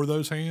score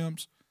those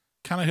hams.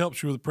 Kind of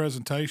helps you with the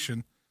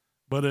presentation,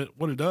 but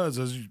what it does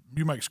is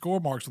you make score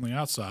marks on the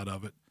outside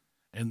of it,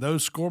 and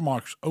those score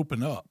marks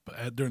open up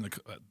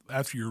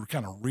after you're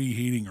kind of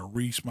reheating or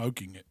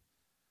re-smoking it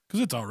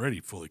because it's already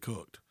fully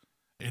cooked.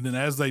 And then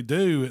as they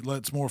do, it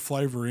lets more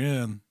flavor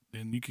in,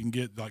 and you can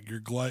get like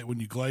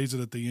when you glaze it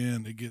at the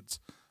end, it gets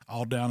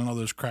all down in all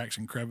those cracks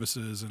and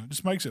crevices, and it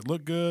just makes it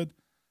look good.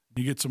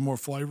 You get some more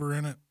flavor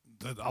in it.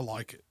 I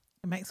like it.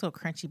 It makes little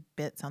crunchy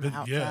bits on the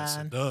outside. Yes,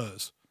 it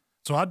does.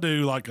 So I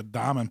do like a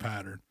diamond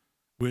pattern,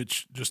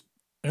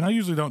 and I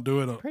usually don't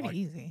do it. Pretty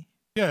easy.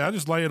 Yeah, I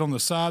just lay it on the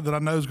side that I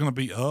know is going to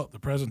be up, the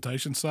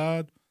presentation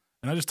side,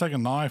 and I just take a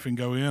knife and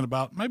go in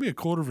about maybe a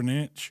quarter of an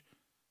inch,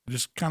 and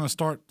just kind of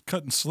start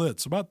cutting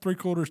slits, about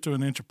 3/4 to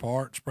an inch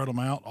apart, spread them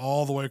out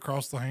all the way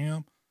across the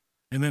ham,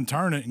 and then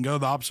turn it and go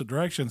the opposite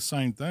direction,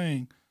 same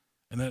thing.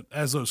 And then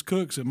as those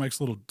cooks, it makes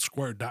little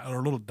square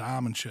or little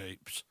diamond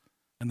shapes,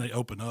 and they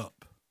open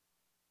up.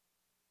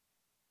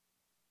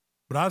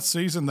 But I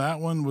seasoned that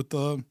one with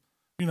some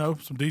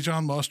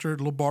Dijon mustard,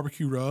 a little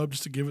barbecue rub,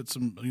 just to give it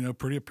some,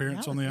 pretty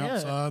appearance That on the was good.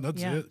 outside.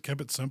 That's Yeah. it.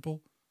 Kept it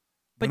simple.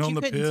 But Went you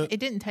on the couldn't. pit. It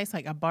didn't taste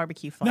like a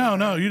barbecue flavor.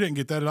 No, you didn't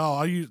get that at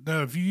all.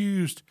 If you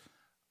used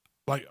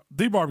like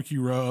the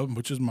barbecue rub,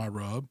 which is my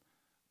rub,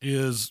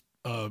 is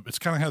it's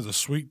kind of has a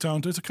sweet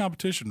tone to it. It's a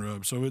competition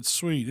rub, so it's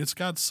sweet. It's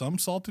got some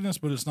saltiness,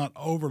 but it's not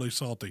overly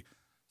salty.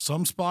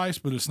 Some spice,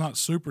 but it's not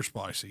super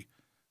spicy.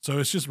 So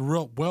it's just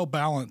real well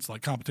balanced,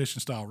 like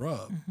competition style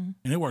rub, and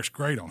it works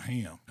great on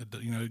ham.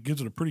 It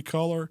gives it a pretty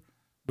color,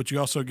 but you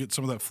also get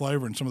some of that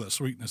flavor and some of that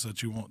sweetness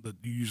that you want that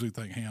you usually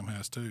think ham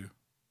has too.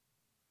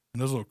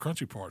 And those little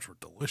crunchy parts were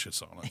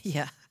delicious on it.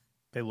 Yeah.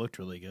 They looked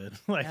really good.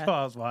 While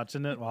I was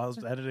watching it, while I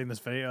was editing this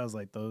video, I was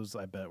like, those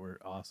I bet were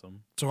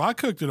awesome. So I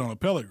cooked it on a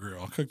pellet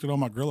grill. I cooked it on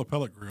my Grilla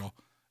pellet grill.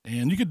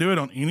 And you could do it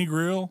on any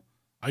grill.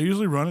 I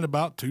usually run it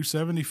about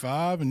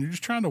 275, and you're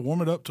just trying to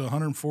warm it up to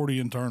 140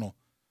 internal.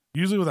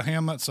 Usually with a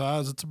ham that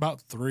size, it's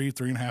about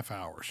 3.5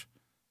 hours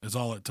is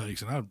all it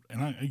takes. And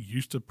I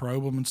used to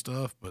probe them and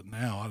stuff, but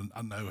now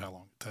I know how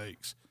long it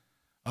takes.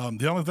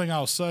 The only thing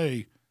I'll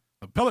say,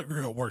 a pellet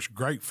grill works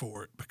great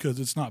for it because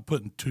it's not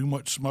putting too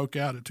much smoke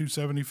out at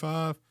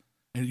 275.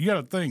 And you got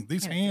to think,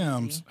 these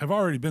hams have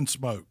already been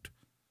smoked.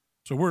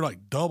 So we're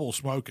like double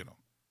smoking them.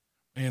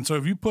 And so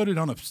if you put it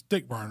on a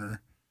stick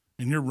burner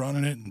and you're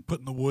running it and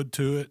putting the wood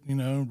to it,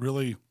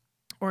 really.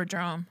 Or a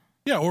drum.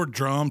 Yeah, or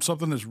drum,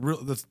 something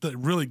that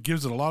really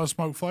gives it a lot of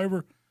smoke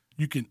flavor,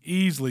 you can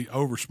easily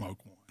oversmoke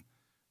one.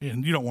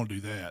 And you don't want to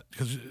do that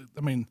because,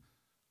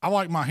 I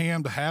like my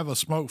ham to have a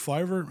smoke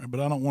flavor, but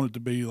I don't want it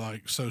to be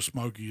like so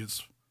smoky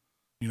it's,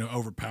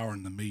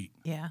 overpowering the meat.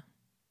 Yeah.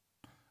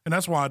 And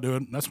that's why I do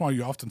it. That's why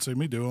you often see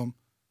me do them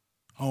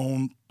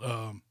on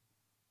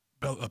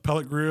a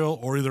pellet grill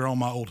or either on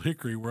my old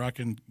hickory where I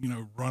can,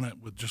 run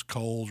it with just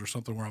coals or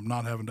something where I'm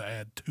not having to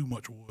add too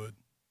much wood.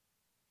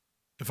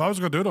 If I was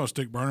going to do it on a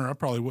stick burner, I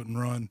probably wouldn't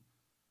run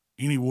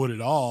any wood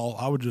at all.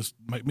 I would just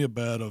make me a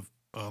bed of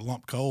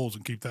lump coals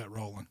and keep that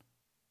rolling.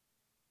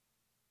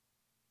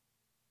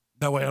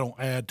 That way I don't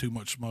add too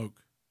much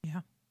smoke.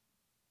 Yeah.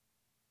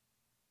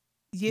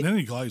 And then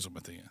you glaze them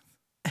at the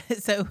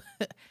end. So,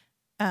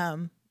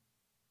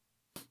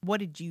 what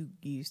did you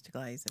use to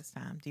glaze this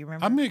time? Do you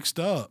remember? I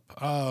mixed up.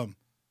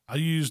 I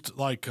used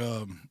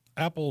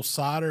apple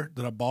cider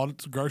that I bought at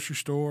the grocery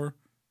store,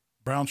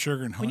 brown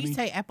sugar and honey. When you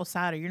say apple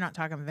cider, you're not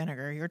talking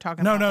vinegar. You're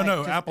talking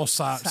no, apple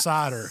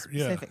cider.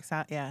 Yeah.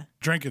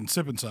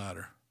 Sipping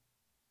cider.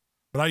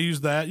 But I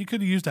used that. You could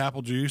have used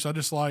apple juice. I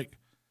just like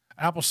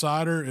apple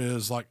cider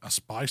is like a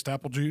spiced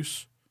apple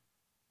juice.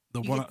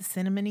 You get the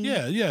cinnamony?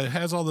 Yeah, it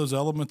has all those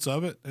elements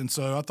of it. And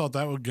so I thought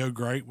that would go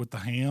great with the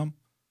ham.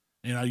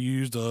 And I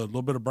used a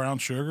little bit of brown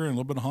sugar and a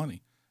little bit of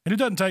honey. And it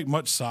doesn't take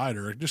much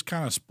cider. It just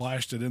kind of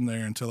splashed it in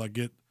there until I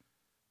get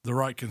the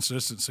right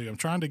consistency. I'm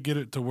trying to get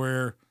it to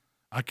where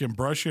I can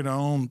brush it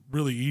on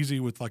really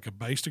easy with like a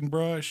basting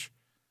brush.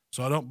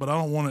 But I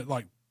don't want it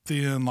like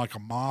thin like a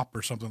mop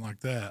or something like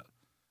that.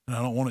 And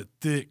I don't want it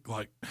thick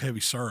like heavy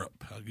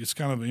syrup. It's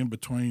kind of in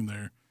between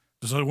there.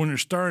 So when you're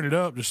stirring it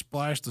up, just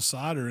splash the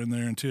cider in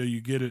there until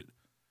you get it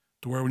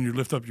to where when you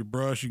lift up your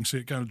brush, you can see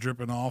it kind of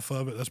dripping off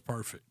of it. That's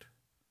perfect.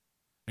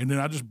 And then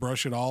I just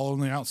brush it all on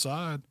the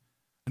outside.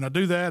 And I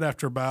do that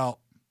after about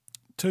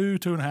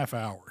 2.5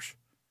 hours.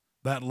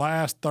 That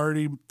last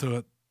 30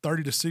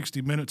 to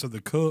 60 minutes of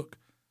the cook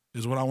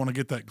is when I want to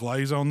get that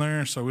glaze on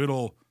there. So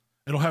it'll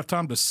have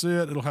time to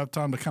sit. It'll have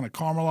time to kind of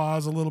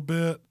caramelize a little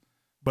bit.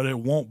 But it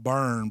won't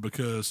burn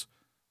because,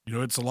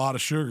 it's a lot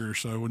of sugar.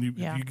 So when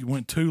if you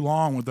went too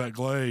long with that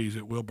glaze,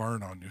 it will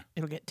burn on you.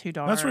 It'll get too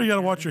dark. That's where you got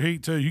to watch your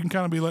heat too. You can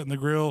kind of be letting the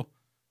grill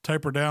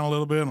taper down a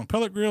little bit. On a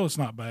pellet grill, it's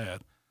not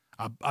bad.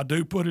 I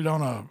do put it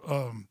on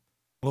a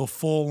little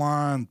full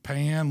line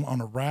pan on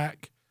a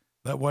rack.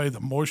 That way the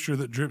moisture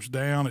that drips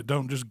down, it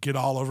don't just get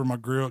all over my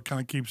grill. It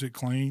kind of keeps it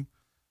clean.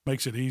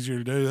 Makes it easier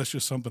to do. That's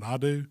just something I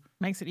do.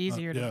 Makes it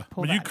easier to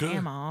pull that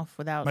ham off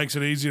without. Makes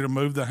it easier to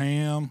move the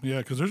ham. Yeah,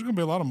 because there's going to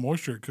be a lot of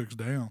moisture it cooks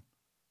down.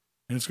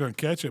 And it's going to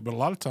catch it. But a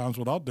lot of times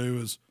what I'll do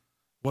is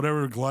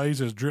whatever glaze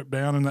has dripped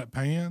down in that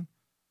pan,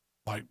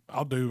 like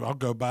I'll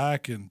go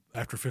back and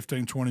after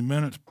 15, 20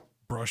 minutes,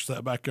 brush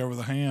that back over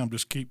the ham.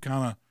 Just keep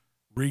kind of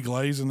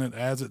reglazing it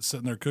as it's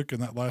sitting there cooking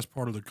that last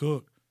part of the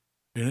cook.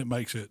 And it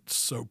makes it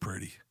so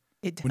pretty.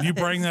 It does. When you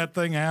bring that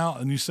thing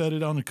out and you set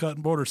it on the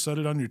cutting board or set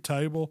it on your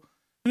table,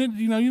 and then,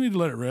 you need to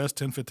let it rest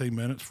 10, 15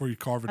 minutes before you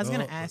carve it up. I was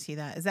going to ask you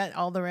that. Is that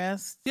all the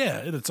rest?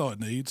 Yeah, that's all it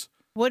needs.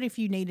 What if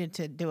you needed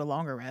to do a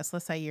longer rest?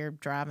 Let's say you're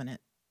driving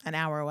it an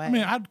hour away.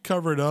 I'd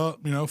cover it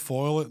up,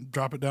 foil it,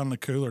 drop it down in the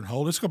cooler and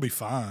hold it. It's going to be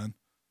fine.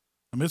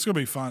 It's going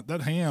to be fine.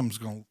 That ham's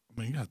going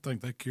to, you got to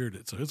think they cured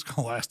it, so it's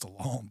going to last a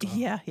long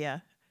time. Yeah.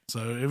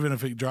 So even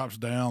if it drops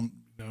down,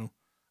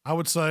 I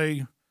would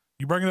say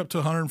you bring it up to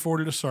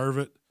 140 to serve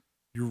it.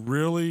 You're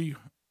really,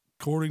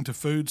 according to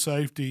food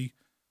safety,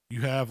 you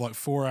have like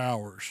 4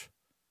 hours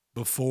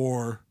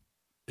before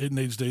it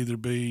needs to either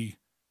be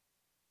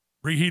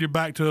reheated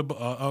back to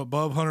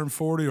above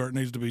 140 or it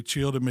needs to be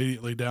chilled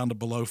immediately down to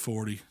below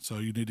 40. So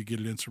you need to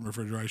get it in some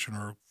refrigeration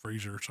or a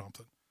freezer or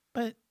something.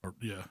 But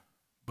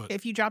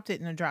if you dropped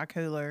it in a dry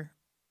cooler.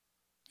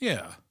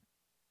 Yeah.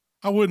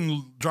 I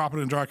wouldn't drop it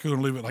in a dry cooler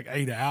and leave it like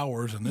 8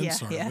 hours and then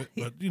serve it.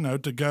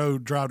 But, to go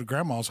drive to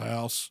grandma's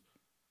house,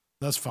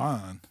 that's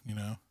fine, If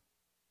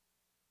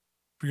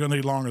you're going to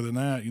need longer than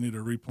that, you need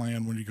to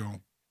replan when you're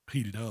going to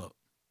heat it up.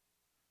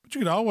 But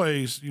you could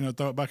always,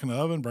 throw it back in the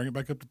oven, bring it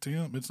back up to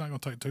temp. It's not going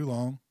to take too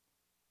long.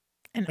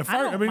 And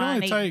I don't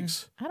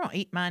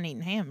mind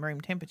eating ham room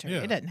temperature.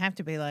 Yeah. It doesn't have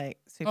to be like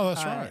super hot. Oh,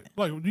 that's right.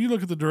 Like when you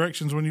look at the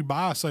directions when you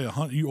buy, say,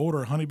 you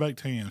order a honey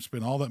baked ham,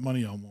 spend all that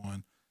money on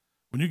one.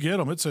 When you get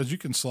them, it says you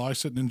can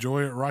slice it and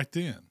enjoy it right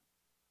then.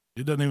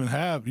 you don't even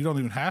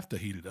have to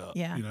heat it up.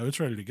 Yeah. It's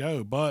ready to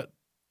go. But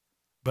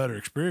better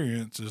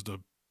experience is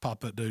to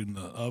pop that dude in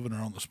the oven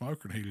or on the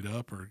smoker and heat it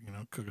up, or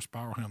cook a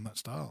spiral ham that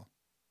style.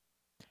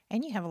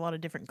 And you have a lot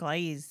of different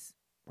glaze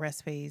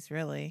recipes,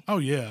 really. Oh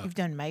yeah, You've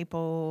done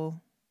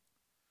maple.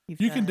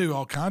 You can do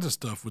all kinds of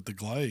stuff with the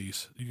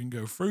glaze. You can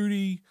go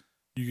fruity.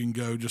 You can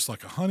go just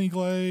like a honey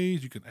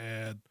glaze. You can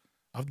add.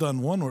 I've done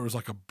one where it was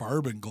like a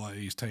bourbon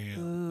glazed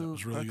ham. That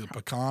was really good.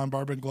 Pecan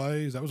bourbon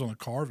glaze. That was on a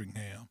carving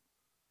ham.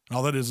 And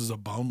all that is a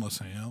boneless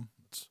ham.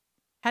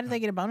 How do they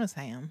get a boneless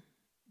ham?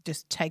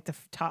 Just take the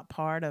top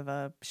part of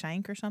a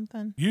shank or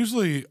something?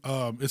 Usually,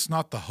 it's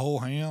not the whole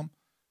ham.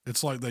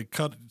 It's like they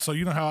cut. So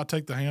you know how I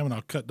take the ham and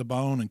I'll cut the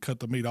bone and cut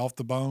the meat off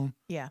the bone?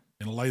 Yeah.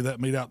 And lay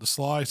that meat out to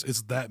slice.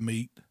 It's that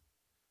meat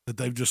that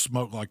they've just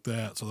smoked like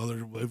that. So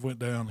they went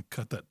down and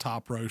cut that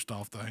top roast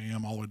off the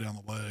ham all the way down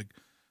the leg.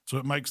 So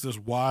it makes this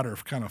wider,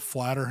 kind of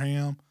flatter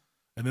ham.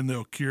 And then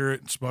they'll cure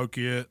it and smoke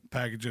it,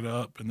 package it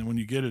up. And then when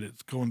you get it,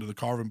 it's going to the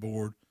carving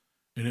board.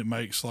 And it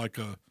makes like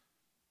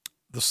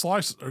the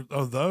slice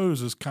of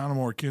those is kind of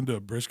more akin to a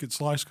brisket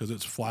slice because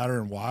it's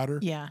flatter and wider.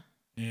 Yeah.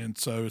 And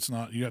so it's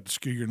not, you have to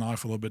skew your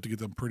knife a little bit to get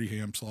them pretty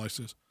ham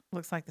slices.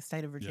 Looks like the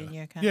state of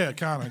Virginia. Yeah,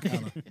 kind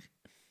of.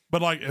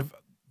 But like if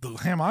the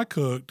ham I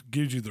cooked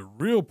gives you the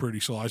real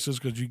pretty slices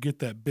because you get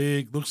that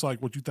big, looks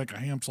like what you think a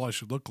ham slice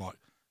should look like.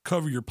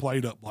 Cover your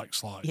plate up like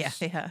slice.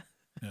 Yeah.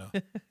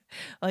 Yeah.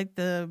 Like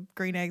the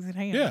green eggs and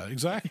ham. Yeah,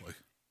 exactly.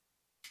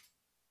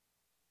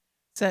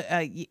 So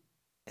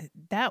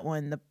that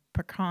one, the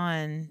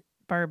pecan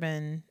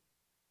bourbon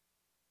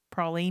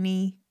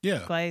pralini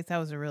glaze, that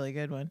was a really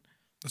good one.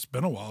 It's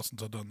been a while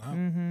since I've done that.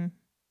 Mm-hmm.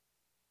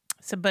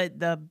 So, but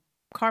the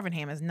carving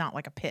ham is not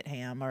like a pit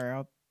ham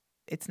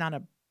it's not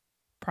a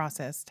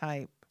processed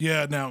type.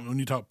 Yeah, now when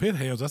you talk pit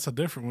hams, that's a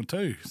different one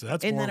too. So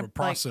that's more of a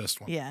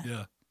processed one. Yeah.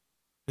 Yeah.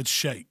 It's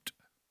shaped.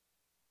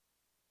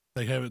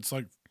 They have it's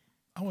like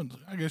I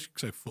guess you could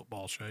say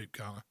football shape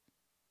kind of.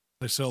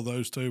 They sell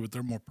those too, but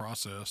they're more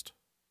processed.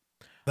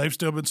 They've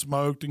still been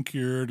smoked and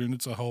cured, and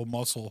it's a whole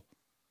muscle.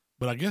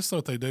 But I guess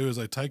what they do is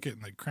they take it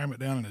and they cram it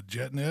down in a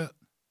jet net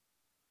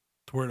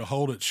to where it'll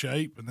hold its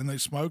shape, and then they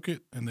smoke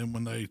it, and then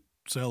when they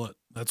sell it,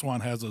 that's why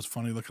it has those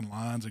funny looking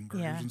lines and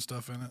grooves and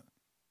stuff in it.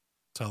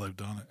 That's how they've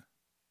done it.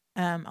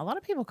 A lot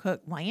of people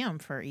cook lamb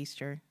for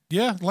Easter.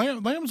 Yeah,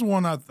 lamb's the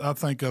one I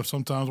think of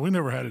sometimes. We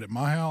never had it at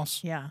my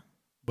house. Yeah.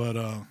 But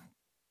that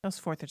was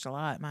 4th of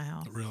July at my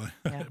house. Really?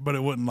 Yeah. But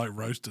it wasn't like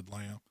roasted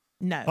lamb.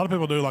 No. A lot of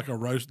people do like a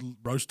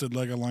roasted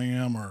leg of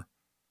lamb or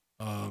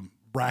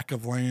rack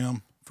of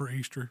lamb for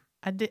Easter.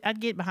 I'd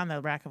get behind the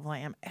rack of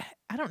lamb.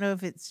 I don't know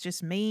if it's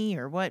just me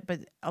or what, but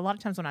a lot of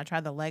times when I try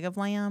the leg of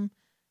lamb,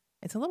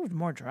 it's a little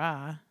more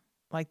dry,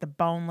 like the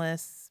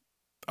boneless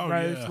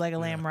leg of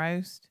lamb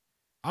roast.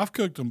 I've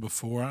cooked them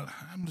before.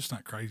 I'm just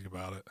not crazy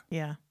about it.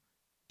 Yeah.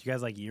 Do you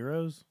guys like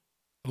gyros?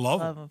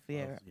 Love them.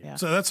 Yeah. Yeah.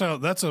 So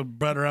that's a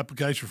better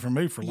application for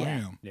me for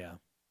lamb. Yeah.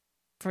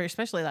 For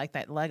especially like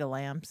that leg of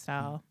lamb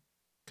style.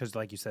 Because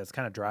like you said, it's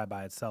kind of dry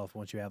by itself.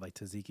 Once you add like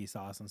tzatziki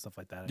sauce and stuff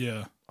like that,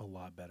 it's a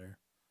lot better.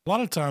 A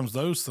lot of times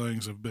those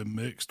things have been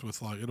mixed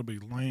with like it'll be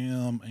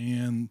lamb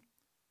and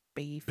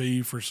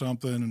beef or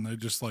something, and they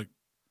just like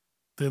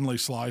thinly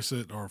slice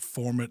it or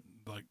form it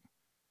like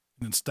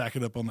and then stack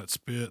it up on that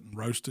spit and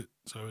roast it.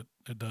 So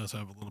it does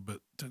have a little bit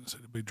tendency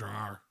to be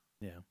drier.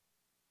 Yeah.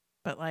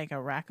 But like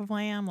a rack of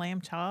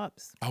lamb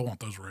chops. I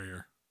want those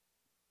rare.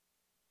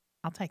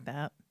 I'll take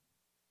that.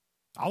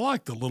 I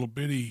like the little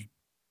bitty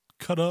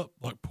cut up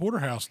like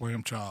porterhouse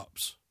lamb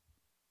chops.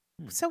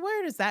 So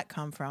where does that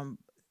come from?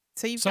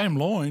 So you've Same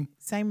loin.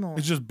 Same loin.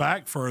 It's just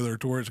back further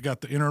to where it's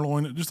got the inner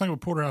loin. Just think of a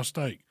porterhouse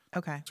steak.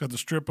 Okay. It's got the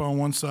strip on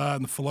one side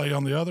and the fillet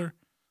on the other.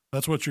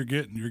 That's what you're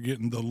getting. You're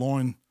getting the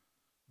loin,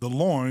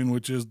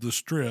 which is the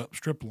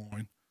strip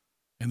loin,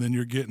 and then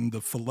you're getting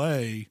the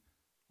fillet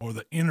or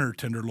the inner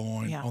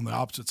tenderloin on the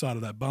opposite side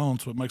of that bone.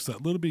 So it makes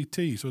that little bitty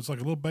T. So it's like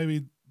a little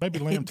baby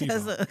lamb T-bone. It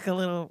does look like a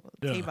little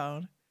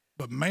T-bone.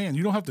 But man,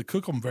 you don't have to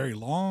cook them very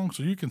long.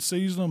 So you can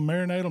season them,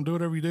 marinate them, do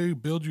whatever you do,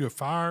 build you a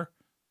fire,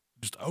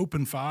 just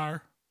open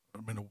fire. I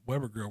mean, a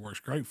Weber grill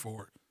works great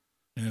for it.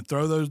 And then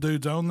throw those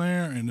dudes on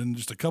there, and then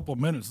just a couple of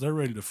minutes, they're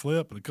ready to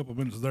flip, and a couple of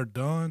minutes, they're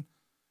done.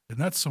 And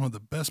that's some of the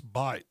best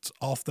bites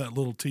off that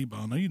little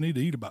T-bone. Now, you need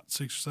to eat about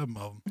 6 or 7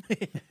 of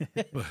them.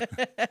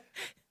 But,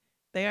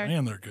 they are.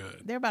 Man, they're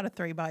good. They're about a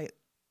 3-bite.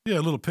 Yeah,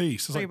 a little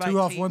piece. It's like 2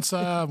 off one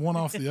side, 1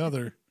 off the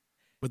other.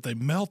 But they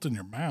melt in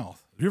your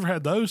mouth. Have you ever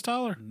had those,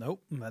 Tyler?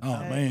 Nope. Oh,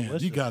 man,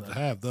 you got to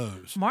have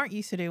those. Mark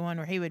used to do one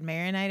where he would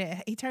marinate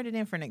it. He turned it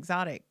in for an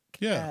exotic.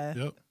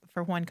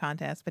 For one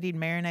contest, but he'd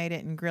marinate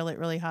it and grill it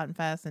really hot and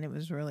fast, and it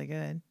was really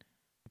good.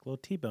 Like little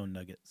T-bone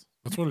nuggets.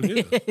 That's what it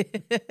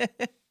is.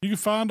 You can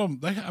find them.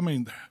 They're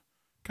kind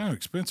of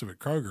expensive at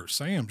Kroger.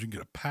 Sam's, you can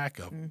get a pack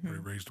of them, pretty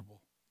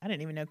reasonable. I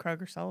didn't even know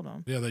Kroger sold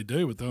them. Yeah, they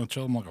do, but they'll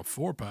sell them like a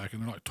 4-pack,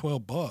 and they're like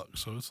 $12.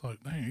 So it's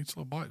like, dang, each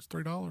little bite's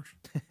 $3.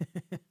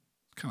 It's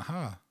kind of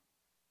high.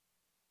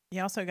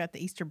 You also got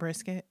the Easter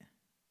brisket.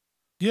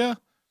 Yeah.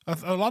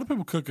 A lot of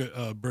people cook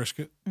a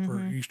brisket for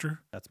Easter.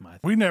 That's my thing.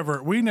 We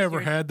never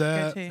Your had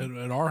that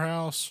go-to? at our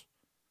house.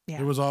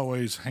 Yeah. It was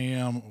always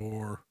ham,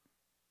 or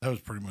that was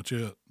pretty much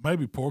it.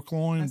 Maybe pork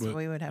loin, That's but what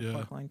we would have yeah.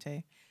 pork loin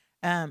too.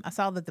 I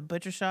saw that the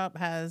butcher shop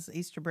has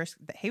Easter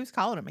brisket. He was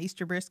calling them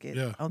Easter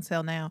brisket on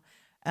sale now.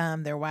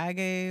 They're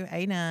Wagyu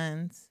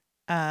A9s,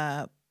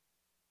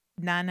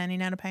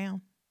 $9.99 a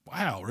pound.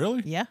 Wow,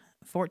 really? Yeah,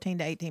 14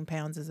 to 18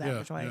 pounds is the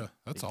average weight. Yeah,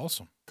 that's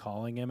awesome.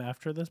 Calling him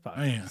after this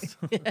Man.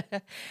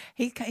 podcast.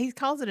 He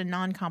calls it a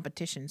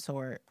non-competition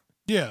sort.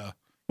 Yeah.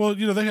 Well,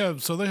 they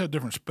have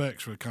different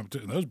specs for the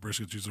competition. Those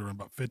briskets usually run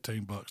about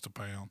 $15 a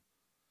pound,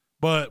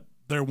 but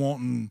they're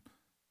wanting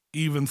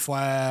even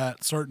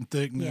flat, certain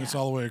thickness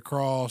all the way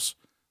across.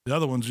 The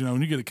other ones,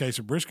 when you get a case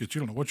of briskets,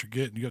 you don't know what you're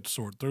getting. You got to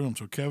sort through them.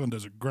 So Kevin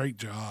does a great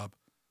job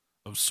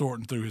of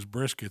sorting through his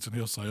briskets, and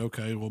he'll say,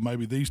 okay, well,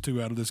 maybe these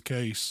two out of this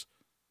case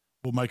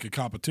will make a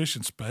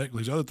competition spec.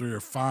 These other three are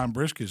fine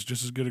briskets,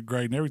 just as good a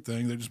grade and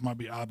everything. They just might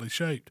be oddly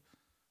shaped.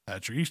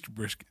 That's your Easter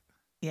brisket.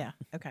 Yeah.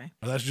 Okay.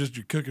 Now, that's just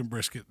your cooking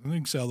brisket. And he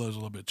can sell those a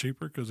little bit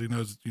cheaper because he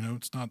knows,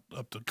 it's not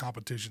up to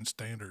competition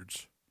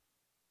standards.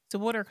 So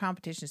what are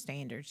competition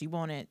standards? You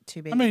want it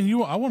to be? I mean,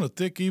 I want a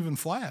thick, even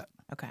flat.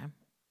 Okay.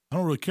 I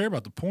don't really care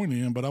about the point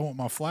end, but I want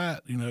my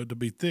flat, to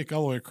be thick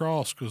all the way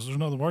across, because there's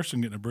nothing worse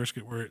than getting a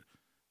brisket where it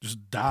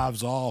just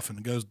dives off and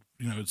it goes,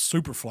 it's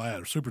super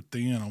flat or super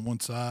thin on one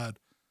side.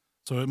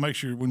 So it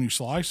makes when you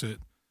slice it,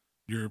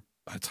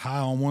 it's high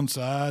on one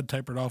side,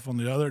 tapered off on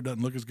the other. It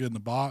doesn't look as good in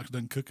the box,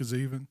 doesn't cook as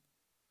even.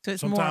 So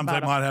it's Sometimes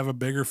more they might have a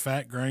bigger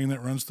fat grain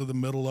that runs through the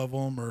middle of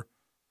them, or,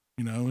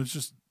 it's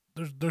just,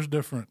 there's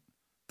different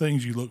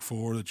things you look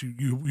for that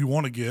you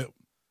want to get.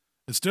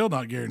 It's still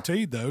not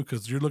guaranteed, though,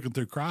 because you're looking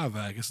through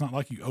cryovac. It's not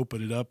like you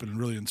open it up and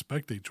really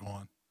inspect each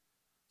one.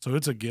 So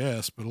it's a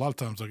guess, but a lot of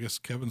times I guess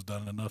Kevin's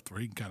done it enough where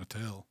he can kind of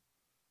tell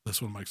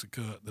this one makes a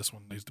cut. This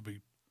one needs to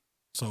be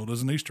sold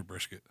as an Easter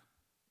brisket.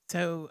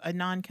 So a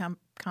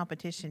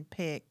non-competition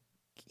pick,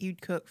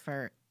 you'd cook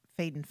for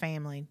feeding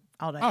family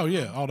all day. Oh,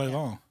 yeah, all day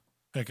long.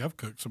 Heck, I've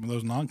cooked some of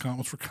those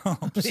non-comps for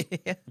comps.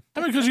 Yeah. I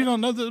mean, because you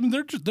don't know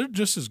that they're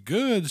just as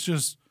good. It's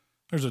just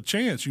there's a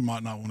chance you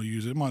might not want to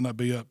use it. It might not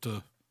be up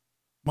to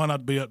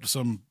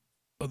some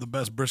of the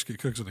best brisket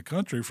cooks in the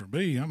country. For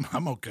me,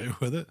 I'm okay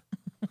with it.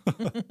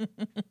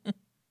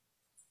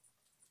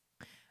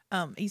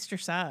 Easter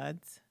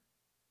sides.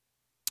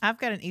 I've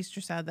got an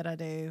Easter side that I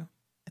do.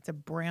 It's a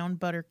brown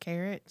butter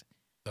carrot.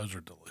 Those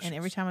are delicious. And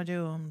every time I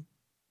do them,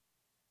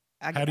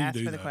 I How get do you asked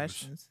do for the those?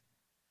 questions.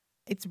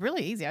 It's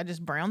really easy. I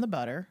just brown the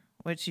butter,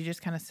 which you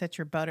just kind of set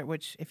your butter,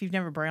 which if you've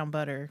never browned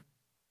butter,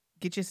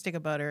 get you a stick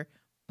of butter,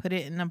 put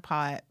it in a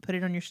pot, put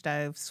it on your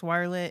stove,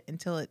 swirl it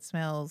until it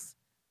smells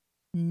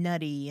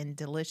nutty and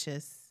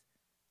delicious.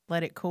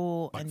 Let it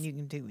cool, and you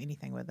can do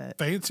anything with it.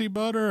 Fancy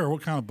butter or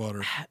what kind of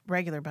butter?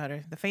 Regular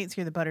butter. The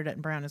fancier the butter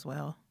doesn't brown as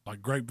well. Like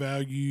Great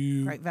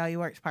Value? Great Value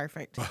works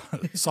perfect.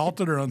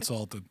 Salted or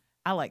unsalted?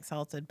 I like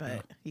salted,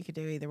 but you could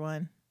do either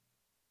one.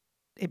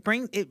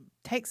 It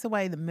takes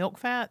away the milk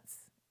fats.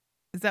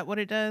 Is that what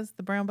it does?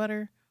 The brown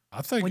butter?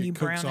 I think When it you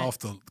cooks brown off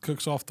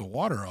the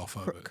water off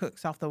of it.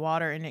 Cooks off the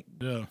water, and it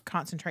Yeah.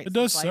 concentrates. It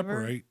does the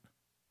flavor. separate.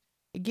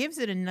 It gives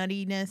it a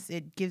nuttiness.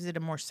 It gives it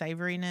a more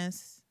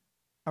savoriness,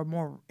 or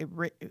more. It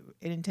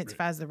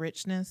intensifies the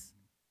richness.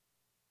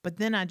 But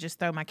then I just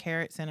throw my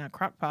carrots in a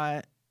crock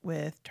pot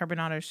with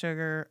turbinado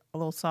sugar, a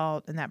little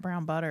salt, and that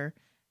brown butter,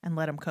 and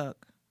let them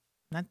cook.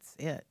 That's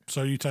it.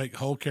 So you take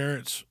whole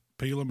carrots,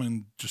 peel them,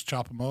 and just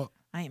chop them up?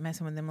 I ain't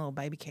messing with them little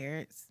baby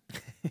carrots.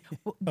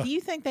 Well, do you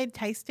think they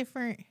taste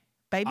different?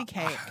 Baby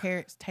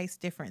carrots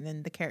taste different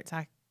than the carrots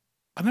I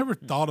never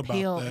thought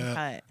peel about and that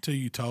cut. till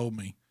you told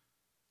me.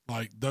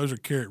 Like, those are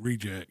carrot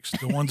rejects.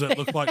 The ones that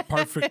look like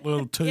perfect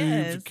little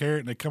tubes of carrot,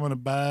 and they come in a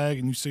bag,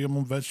 and you see them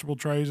on vegetable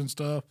trays and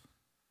stuff.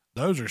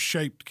 Those are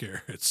shaped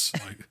carrots,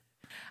 like,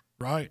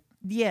 right?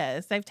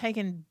 Yes, they've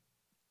taken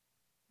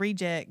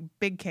reject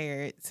big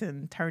carrots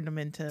and turned them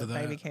into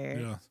baby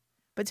carrots. Yeah.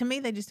 But to me,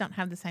 they just don't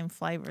have the same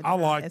flavor. I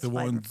like the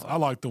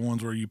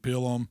ones where you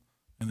peel them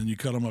and then you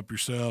cut them up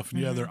yourself.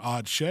 And yeah, they're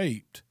odd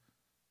shaped,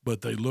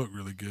 but they look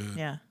really good.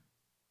 Yeah.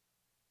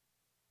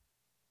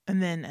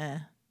 And then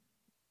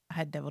I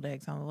had deviled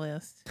eggs on the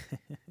list.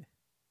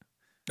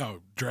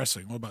 Oh,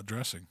 dressing. What about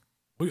dressing?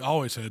 We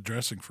always had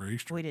dressing for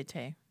Easter. We did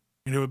too.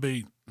 And it would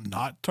be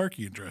not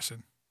turkey and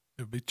dressing.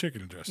 It would be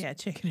chicken and dressing. Yeah,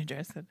 chicken and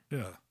dressing.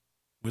 Yeah.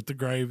 With the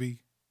gravy.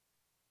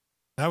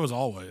 That was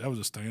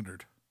a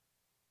standard.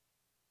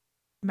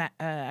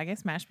 I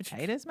guess mashed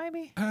potatoes,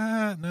 maybe?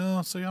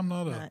 No, see, I'm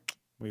not a...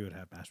 We would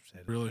have mashed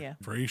potatoes. Really? Yeah.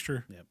 For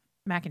Easter? Yep.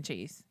 Mac and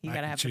cheese. You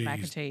got to have the mac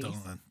and cheese.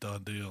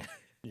 Done deal.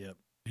 Yep.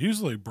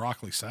 Usually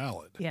broccoli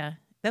salad. Yeah.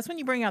 That's when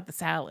you bring out the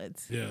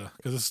salads. Yeah,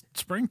 because it's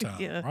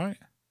springtime, Yeah. right?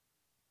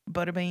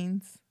 Butter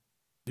beans.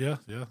 Yeah.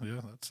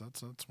 That's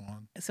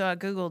one. So I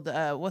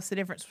Googled what's the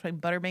difference between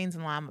butter beans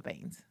and lima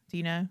beans. Do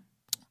you know?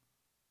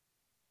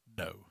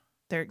 No.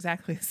 They're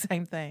exactly the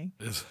same thing.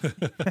 It's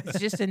It's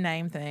just a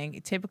name thing.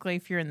 Typically,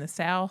 if you're in the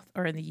South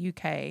or in the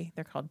UK,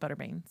 they're called butter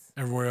beans.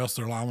 Everywhere else,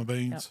 they're lima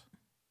beans.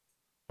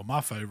 Well,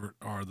 my favorite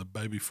are the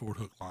baby Fort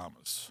Hook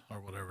llamas,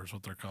 or whatever is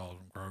what they're called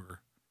from Kroger.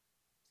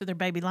 So they're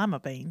baby lima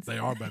beans. They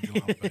are baby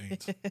llama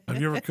beans. Have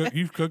you ever cooked?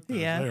 You've cooked those.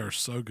 Yeah. They are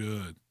so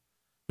good.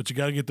 But you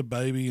got to get the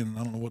baby, and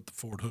I don't know what the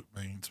Fort Hook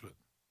means, but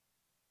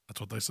that's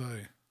what they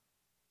say.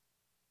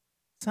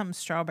 Something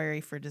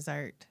strawberry for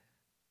dessert.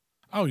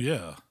 Oh,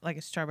 yeah. Like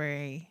a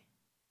strawberry.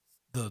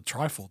 The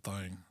trifle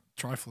thing.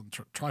 Trifle.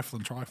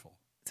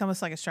 It's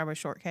almost like a strawberry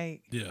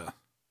shortcake. Yeah.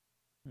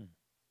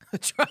 A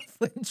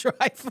trifling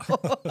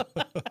trifle.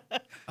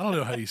 I don't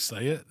know how you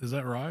say it. Is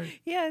that right?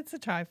 Yeah, it's a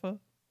trifle.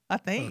 I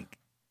think.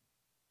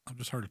 I've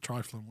just heard of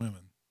trifling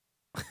women.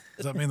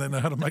 Does that mean they know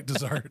how to make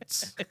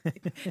desserts?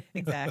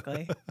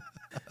 Exactly.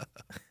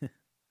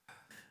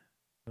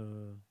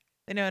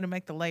 They know how to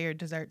make the layered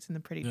desserts and the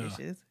pretty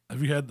dishes.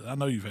 Have you had? I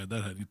know you've had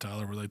that, hadn't you,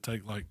 Tyler? Where they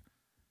take like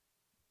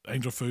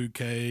angel food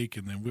cake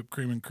and then whipped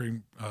cream and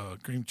cream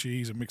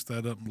cheese and mix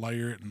that up and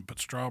layer it and put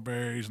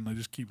strawberries and they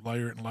just keep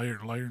layering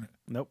it.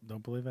 Nope,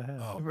 don't believe I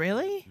have. Oh,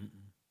 Really?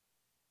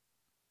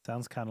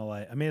 Sounds kind of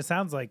like. I mean, it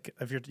sounds like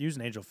if you're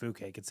using angel food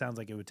cake, it sounds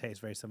like it would taste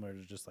very similar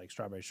to just like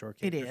strawberry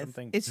shortcake. It or is.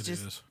 something. It's It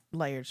just is.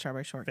 layered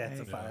strawberry shortcake.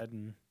 fancified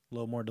and a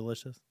little more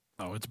delicious.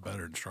 Oh, it's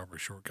better than strawberry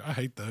shortcake. I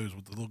hate those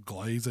with the little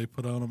glaze they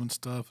put on them and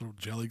stuff, little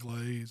jelly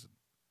glaze.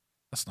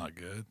 That's not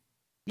good.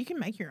 You can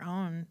make your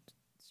own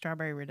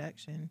strawberry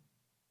reduction.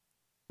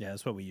 Yeah,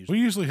 that's what we We usually.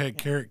 usually had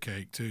carrot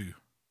cake too.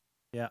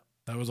 Yeah.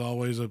 That was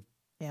always a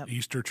Yep.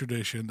 Easter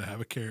tradition to have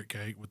a carrot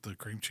cake with the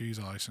cream cheese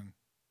icing.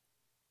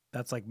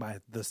 That's like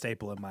the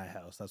staple in my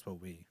house. That's what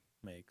we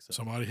make. So.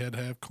 Somebody had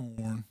to have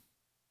corn.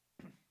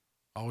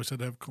 Always had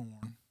to have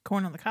corn.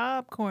 Corn on the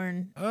cob,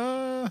 corn.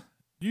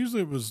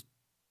 Usually it was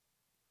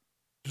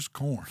just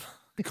corn.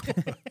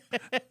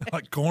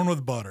 Like corn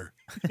with butter.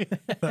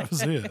 That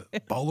was it. A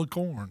bowl of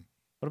corn.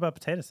 What about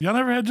potatoes? Y'all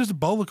never had just a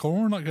bowl of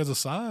corn like as a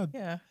side?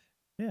 Yeah.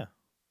 Yeah,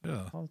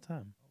 Yeah. all the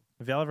time.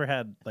 Have y'all ever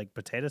had like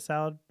potato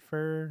salad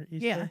for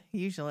Easter? Yeah,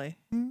 usually.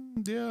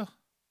 Yeah.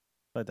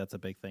 Like that's a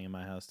big thing in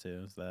my house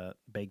too. Is that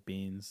baked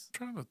beans?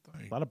 I'm trying to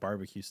think. A lot of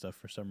barbecue stuff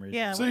for some reason.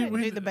 Yeah, See, we didn't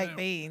we- do the baked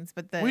beans,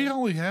 but the We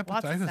only had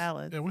lots of potatoes.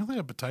 salads. Yeah, we only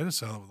had potato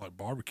salad with like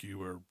barbecue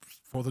or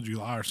 4th of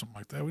July or something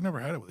like that. We never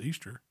had it with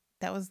Easter.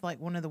 that was like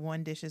one of the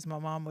one dishes my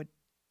mom would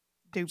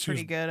do She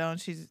pretty was- good on.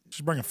 She's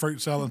Just bring a fruit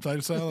salad and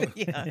potato salad.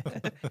 yeah.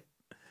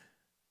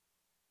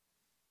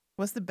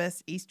 What's the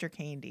best Easter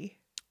candy?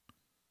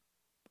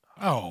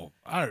 Oh,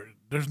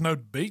 there's no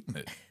beating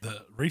it.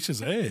 The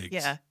Reese's eggs.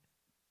 Yeah,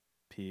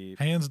 Peep.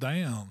 Hands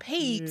down.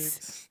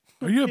 Peeps.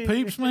 Are you a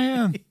Peeps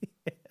man?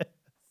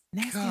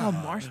 Nasty God.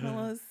 old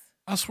marshmallows.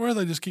 I swear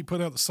they just keep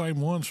putting out the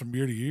same ones from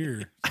year to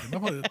year.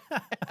 Nobody,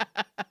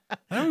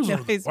 those are the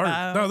Nobody's worst.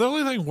 buying No, the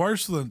only thing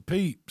worse than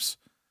Peeps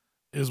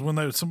is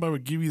when somebody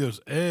would give you those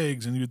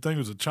eggs and you'd think it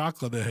was a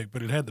chocolate egg,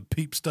 but it had the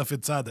Peep stuff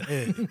inside the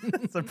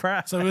egg.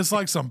 Surprise. So it's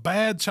like some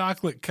bad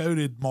chocolate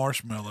coated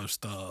marshmallow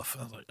stuff.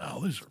 I was like,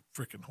 oh, these are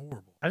freaking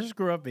horrible. I just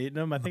grew up eating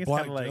them. I The think it's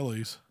black kind of like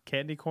jellies.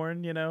 candy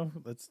corn. You know,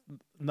 that's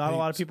not a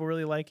lot of Peeps. people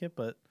really like it,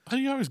 but Oh,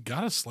 you always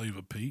got a sleeve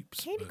of Peeps.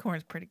 Candy but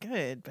corn's pretty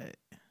good, but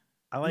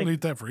I I like. would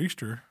eat that for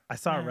Easter. I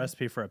saw a Yeah.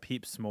 recipe for a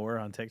peep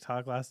s'more on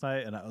TikTok last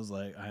night, and I was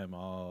like, I am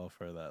all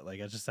for that. Like,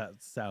 that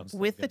sounds so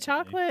with the good to me.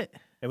 chocolate.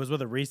 It was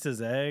with a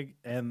Reese's egg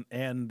and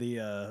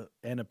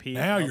a peep.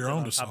 Now you're melted on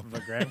onto top of a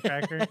graham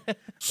cracker.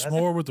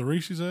 S'more with the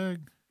Reese's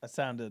egg. That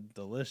sounded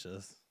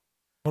delicious.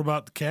 What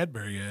about the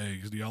Cadbury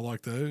eggs? Do y'all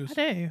like those?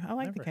 I do. I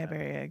like the Never had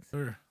Cadbury eggs.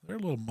 They're a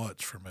little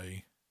much for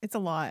me. It's a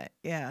lot.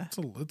 Yeah,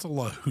 It's a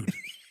load.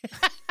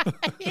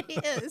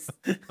 it is.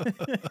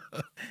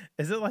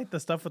 Is it like the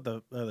stuff with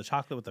the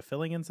chocolate with the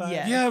filling inside?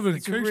 Yeah. Yeah, but it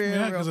it's creeps me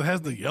real, out because real it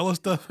has the yellow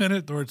stuff in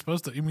it, or it's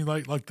supposed to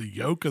emulate like the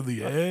yolk of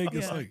the egg.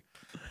 It's Yeah. like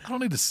I don't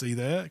need to see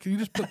that. Can you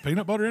just put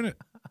peanut butter in it?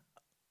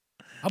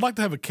 I'd like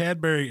to have a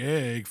Cadbury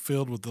egg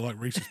filled with the like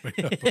Reese's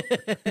peanut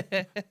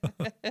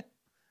butter.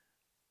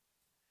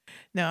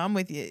 No, I'm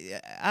with you.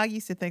 I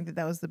used to think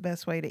that was the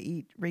best way to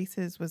eat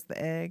Reese's was the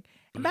egg.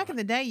 And back in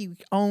the day, you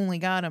only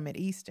got them at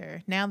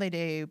Easter. Now they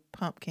do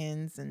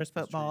pumpkins and Christmas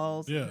trees.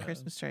 footballs and Yeah.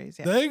 Christmas trees.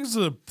 Yeah. The egg's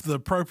the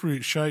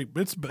appropriate shape.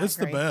 It's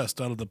the agree. best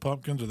out of the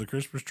pumpkins or the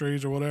Christmas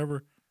trees or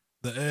whatever.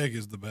 The egg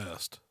is the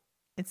best.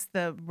 It's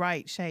the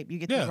right shape. You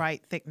get Yeah. the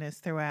right thickness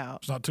throughout.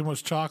 It's not too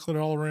much chocolate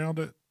all around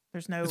it.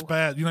 There's no. It's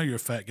bad. You know you're a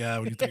fat guy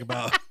when you think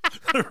about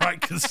the right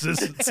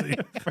consistency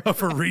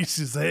of a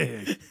Reese's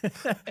egg.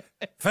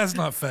 If that's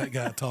not fat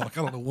guy talk,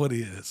 I don't know what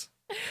is.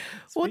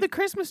 Well, the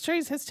Christmas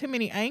trees has too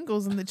many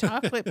angles and the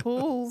chocolate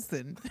pools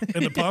and.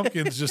 And the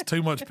pumpkin's just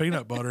too much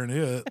peanut butter in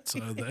it. So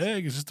the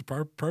egg is just the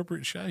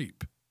appropriate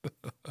shape.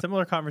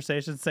 Similar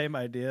conversation, same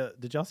idea.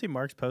 Did y'all see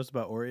Mark's post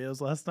about Oreos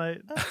last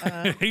night?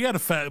 He had a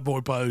fat boy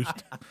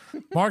post.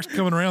 Mark's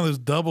coming around this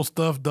double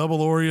stuffed, double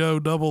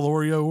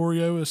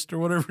Oreoist or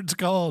whatever it's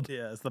called.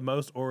 Yeah, it's the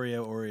most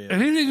Oreo.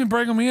 And he didn't even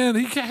bring them in.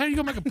 How are you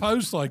gonna make a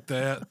post like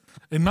that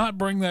and not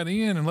bring that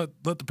in and let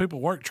the people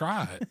work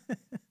try it?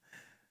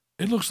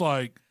 It looks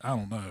like I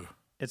don't know.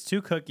 It's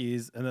 2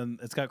 cookies, and then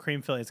it's got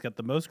cream filling. It's got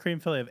the most cream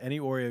filling of any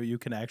Oreo you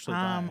can actually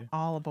buy. I'm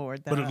all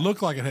aboard that. But it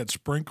looked like it had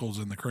sprinkles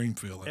in the cream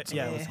filling. It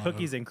was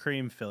cookies and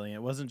cream filling.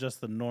 It wasn't just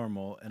the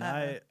normal.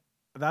 And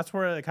that's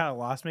where it kind of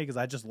lost me because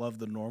I just love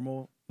the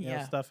normal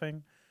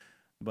stuffing.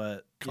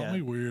 But Call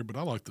me weird, but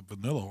I like the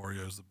vanilla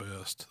Oreos the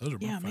best. Those are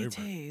my favorite.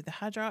 Yeah, me too. The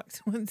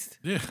Hydrox ones.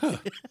 Yeah. Is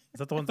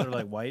that the ones that are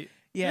like white?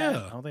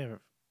 Yeah. I don't think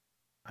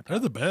they're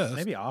the best.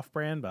 Maybe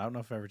off-brand, but I don't know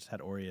if I ever just had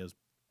Oreos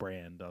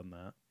brand on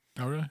that.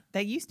 Oh, really?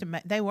 They used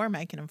to they were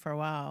making them for a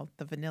while,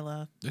 the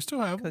vanilla They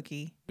still have them.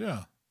 cookie.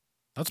 Yeah.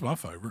 That's my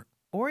favorite.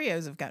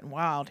 Oreos have gotten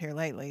wild here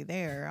lately.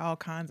 There are all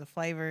kinds of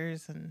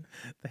flavors. And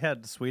They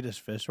had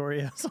Swedish fish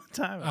Oreos one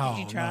time. Oh,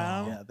 did you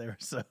try them? Yeah, they were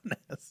so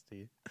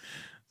nasty.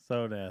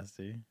 So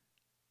nasty.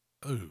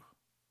 Ooh.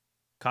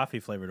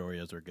 Coffee flavored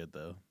Oreos were good,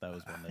 though. That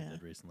was one they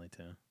did recently,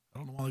 too. I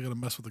don't know why they got to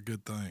mess with a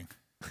good thing.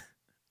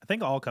 I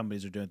think all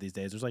companies are doing it these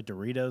days. There's like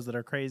Doritos that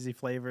are crazy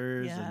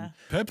flavors. Yeah.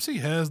 And Pepsi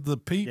has the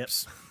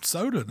Peeps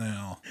soda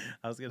now.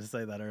 I was going to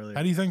say that earlier.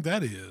 How do you think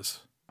that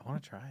is? I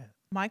want to try it.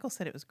 Michael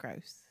said it was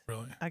gross.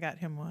 Really? I got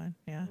him one.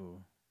 Yeah.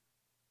 Ooh.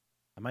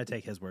 I might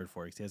take his word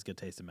for it because he has good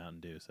taste in Mountain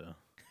Dew. So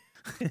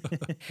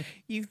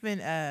You've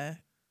been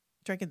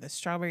drinking the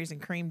strawberries and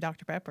cream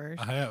Dr. Peppers.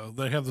 I have.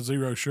 They have the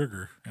 0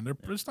 sugar, and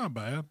it's not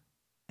bad.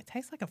 It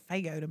tastes like a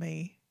Faygo to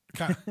me.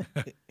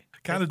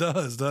 Kind of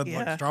does, doesn't it? Yeah.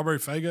 Like strawberry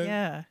Faygo?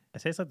 Yeah.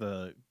 it tastes like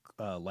the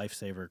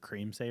Lifesaver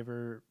Cream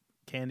Saver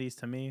candies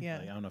to me. Yeah.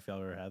 Like, I don't know if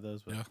y'all ever had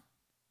those, but Yeah.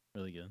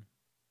 really good.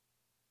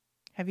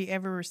 Have you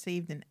ever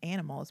received an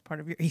animal as part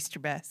of your Easter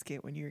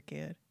basket when you were a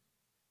kid?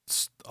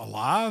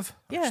 Alive?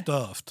 Or Yeah.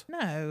 stuffed?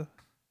 No.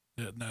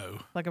 Yeah, no.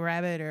 Like a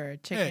rabbit or a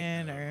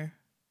chicken no. or.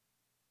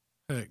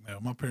 Heck no.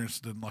 My parents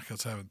didn't like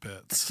us having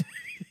pets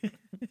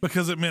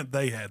because it meant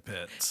they had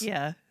pets.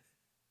 Yeah.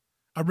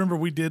 I remember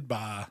we did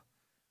buy,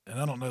 and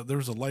I don't know, there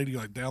was a lady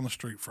like down the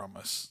street from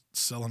us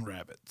selling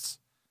rabbits.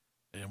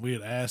 And we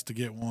had asked to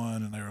get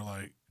one, and they were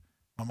like,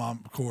 my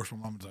mom was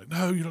like,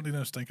 no, you don't need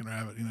no stinking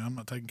rabbit. You know, I'm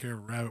not taking care of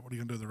a rabbit. What are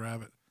you going to do with the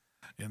rabbit?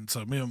 And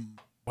so me and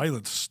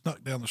Waylon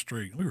snuck down the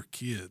street. We were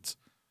kids.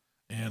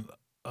 And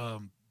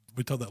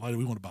we told that lady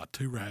we want to buy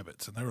 2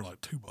 rabbits, and they were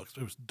like $2.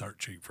 It was dirt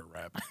cheap for a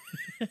rabbit.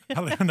 I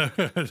don't even know.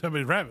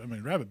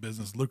 Rabbit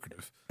business is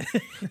lucrative.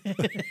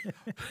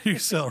 You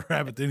sell a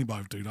rabbit to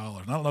anybody for $2.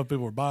 And I don't know if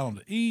people were buying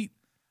them to eat,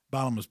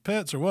 buying them as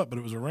pets or what, but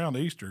it was around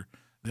Easter.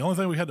 The only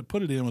thing we had to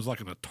put it in was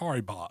like an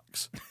Atari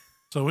box.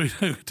 So we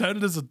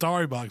toted this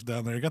Atari box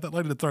down there. Got that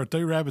lady to throw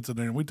 2 rabbits in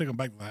there, and we took them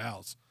back to the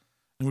house.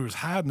 And we was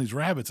hiding these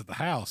rabbits at the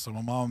house, so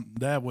my mom and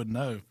dad wouldn't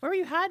know. Where were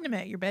you hiding them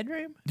at? Your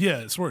bedroom? Yeah,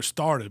 it's where it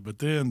started, but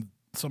then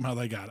somehow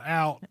they got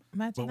out.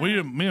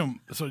 Imagine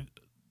But so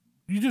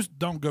you just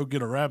don't go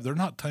get a rabbit. They're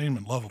not tame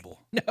and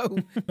lovable. No.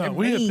 No,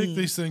 we had picked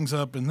these things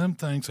up, and them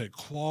things had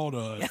clawed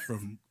us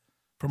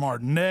from our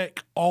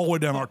neck all the way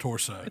down our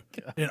torso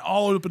and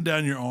all up and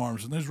down your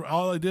arms. And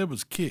all they did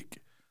was kick.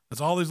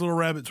 That's all these little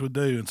rabbits would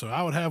do. And so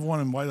I would have one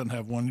and Waylon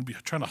have one. You'd be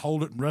trying to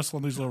hold it and wrestle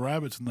on these little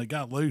rabbits, and they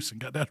got loose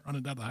and got down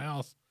running down the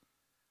house.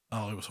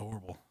 Oh, it was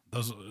horrible.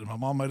 My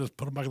mom made us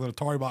put them back in the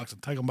Atari box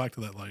and take them back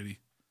to that lady.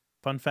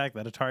 Fun fact,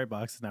 that Atari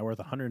box is now worth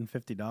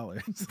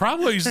 $150.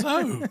 Probably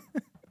so.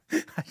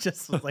 I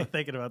just was like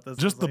thinking about this.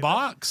 Just the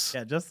box?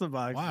 Yeah, just the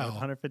box. Wow.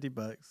 $150.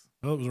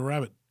 Well, it was a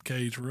rabbit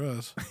cage for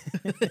us.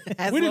 Has We a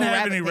didn't little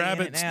have any thing in it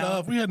rabbit now.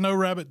 stuff. We had no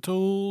rabbit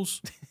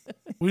tools.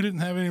 We didn't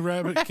have any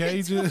rabbit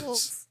cages.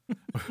 tools.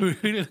 We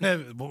didn't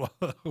have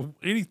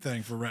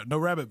anything for rabbit. No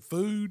rabbit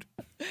food.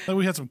 Then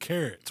we had some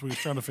carrots. We was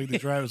trying to feed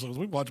these rabbits.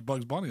 We watch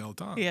Bugs Bunny all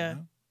the time. Yeah.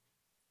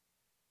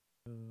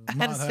 You know? I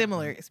had a Not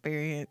similar happening.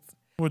 experience.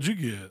 What'd you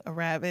get? A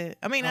rabbit.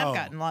 I mean, Oh. I've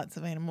gotten lots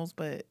of animals,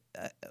 but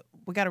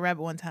we got a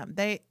rabbit one time.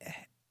 It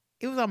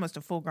was almost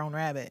a full-grown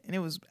rabbit, and it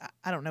was,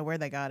 I don't know where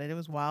they got it. It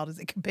was wild as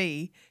it could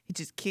be. It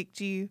just kicked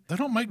you. They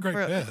don't make great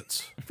For-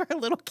 pets. For a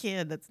little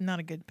kid, that's not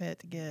a good pet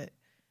to get.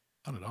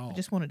 Not at all. I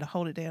just wanted to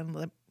hold it down and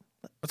let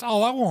That's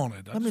all I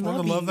wanted. I Let just me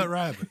wanted to love love you. that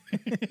rabbit.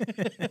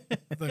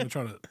 I think I'm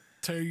trying to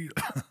tear you.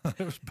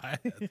 It was bad.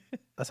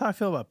 That's how I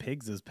feel about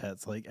pigs as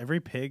pets. Like every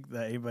pig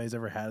that anybody's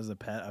ever had as a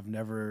pet,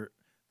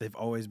 they've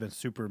always been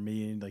super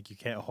mean. Like you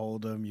can't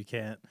hold them. You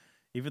can't,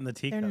 even the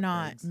teacup They're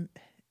not. pigs.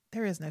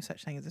 There is no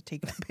such thing as a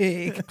teacup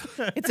pig.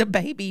 It's a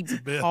baby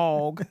myth.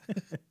 hog.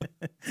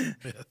 Did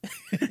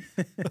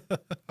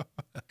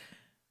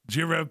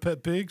you ever have a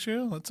pet pig,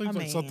 Shell? That seems I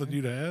like something mean-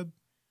 you'd had.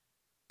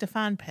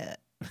 Define pet.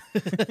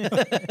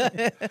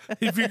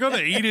 If you're going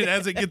to eat it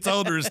as it gets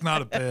older, it's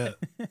not a pet.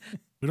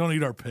 We don't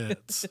eat our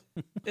pets.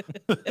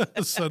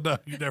 So, no,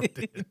 you never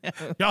did.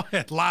 Y'all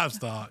had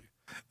livestock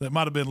that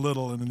might have been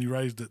little, and then you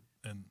raised it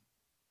and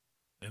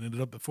ended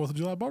up at 4th of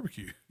July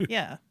barbecue.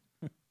 Yeah.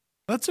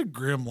 That's a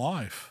grim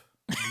life.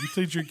 You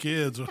teach your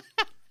kids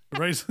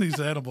raising these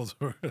animals.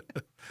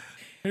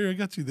 Here, I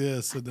got you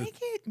this. I And then, think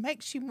it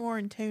makes you more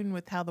in tune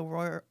with how the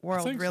I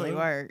world think really so.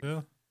 works.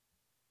 Yeah.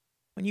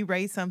 When you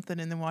raise something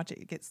and then watch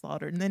it get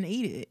slaughtered and then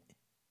eat it.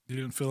 You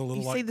didn't feel a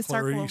little You like see the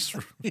circle. Clarice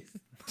from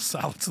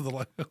Silence of the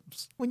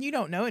Lambs. When you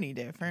don't know any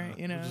different,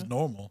 you know. Which is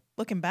normal.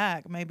 Looking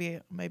back, maybe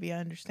I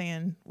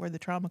understand where the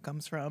trauma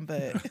comes from,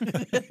 but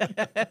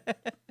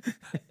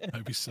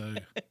Maybe so.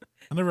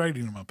 I never ate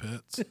any of my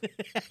pets.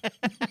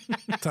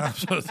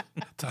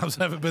 Times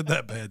haven't been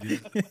that bad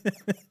yet.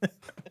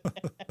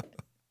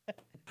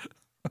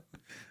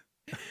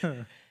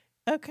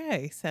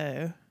 Okay,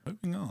 so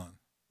Moving on.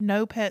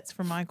 no pets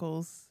for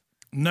Michael's.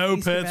 No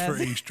Easter pets for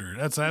basket. Easter.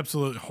 That's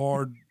absolute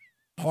hard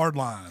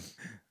line.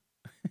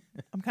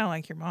 I'm kind of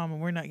like your mom,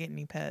 and we're not getting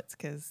any pets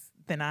because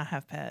then I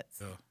have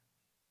pets.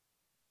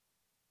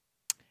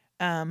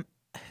 Yeah.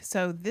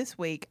 So this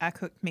week I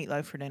cooked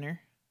meatloaf for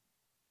dinner.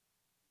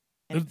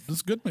 And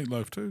It's good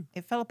meatloaf too.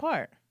 it fell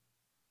apart.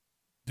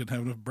 Didn't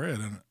have enough bread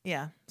in it.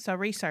 Yeah. So I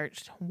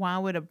researched why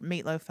would a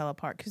meatloaf fall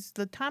apart? Because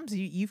the times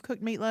you've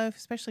cooked meatloaf,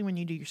 especially when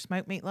you do your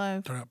smoked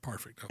meatloaf, Turned out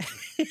perfect. Don't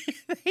they?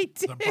 they do.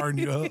 Does that burn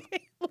you up?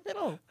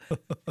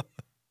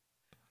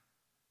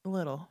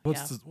 Little.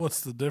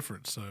 What's the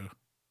difference? So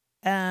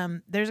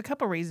There's a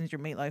couple reasons your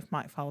meatloaf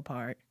might fall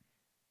apart.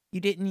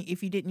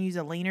 If you didn't use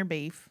a leaner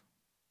beef,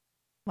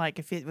 like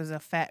if it was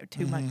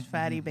too much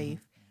fatty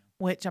beef,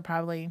 which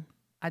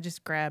I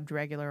just grabbed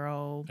regular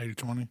old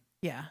 80-20.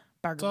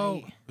 burger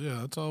meat.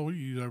 That's all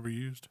we ever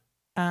used.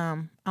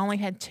 I only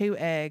had 2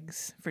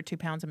 eggs for 2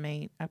 pounds of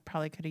meat. I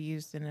probably could have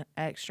used an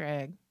extra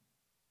egg.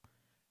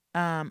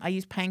 I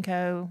used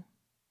panko,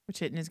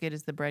 which isn't as good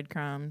as the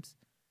breadcrumbs,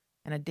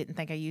 and I didn't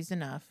think I used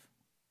enough.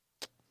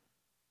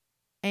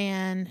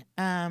 And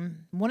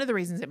one of the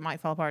reasons it might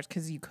fall apart is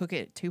because you cook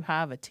it at too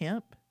high of a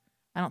temp.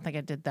 I don't think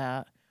I did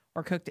that,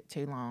 or cooked it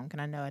too long,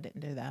 and I know I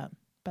didn't do that.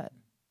 But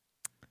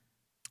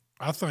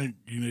I think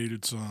you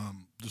needed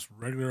some just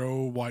regular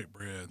old white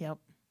bread. yep,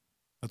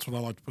 That's what I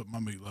like to put in my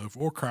meatloaf,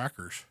 or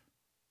crackers.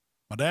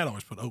 My dad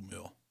always put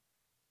oatmeal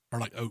or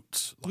like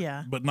oats.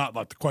 Yeah. But not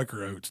like the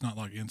Quaker oats, not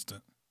like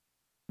instant.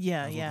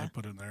 yeah, That's yeah. what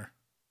they put in there.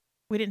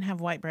 We didn't have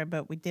white bread,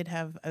 but we did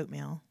have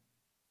oatmeal,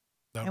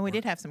 and we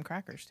did have some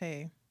crackers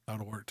too.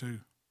 That'll work too.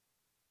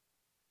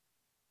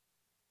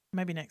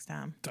 Maybe next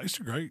time. Tastes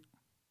great.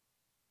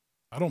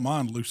 I don't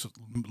mind loose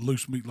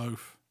meatloaf.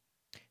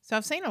 So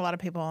I've seen a lot of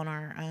people on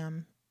our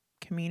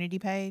community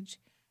page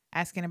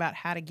asking about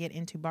how to get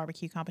into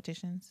barbecue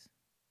competitions.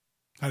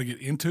 How to get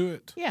into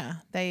it? Yeah,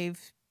 they're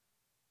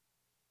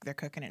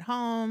cooking at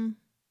home.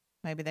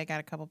 Maybe they got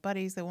a couple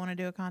buddies that want to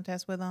do a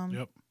contest with them.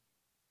 Yep.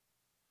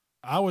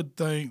 I would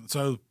think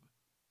so.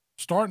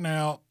 Starting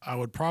out, I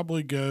would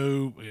probably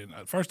go and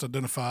at first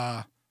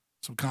identify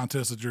some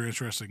contests that you're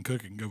interested in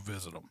cooking. Go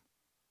visit them.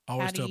 I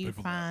always How do tell you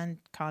people find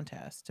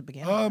contests to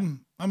begin that. with?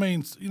 I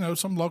mean,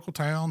 some local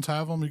towns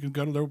have them. You can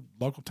go to their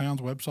local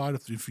town's website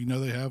if you know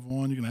they have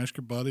one. You can ask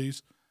your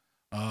buddies.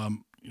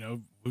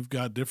 We've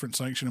got different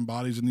sanctioning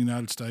bodies in the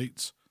United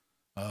States.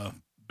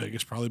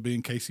 Biggest probably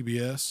being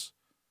KCBS.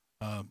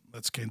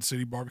 That's Kansas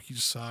City Barbecue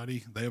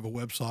Society. They have a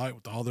website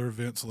with all their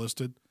events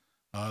listed.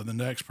 The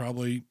next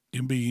probably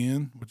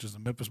MBN, which is the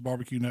Memphis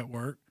Barbecue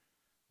Network.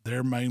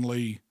 They're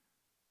mainly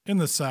in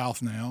the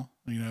South now,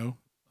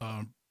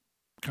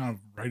 kind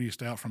of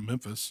radiused out from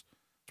Memphis.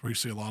 That's where you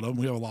see a lot of them.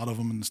 We have a lot of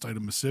them in the state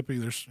of Mississippi.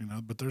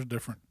 But there's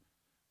different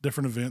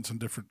events in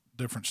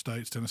different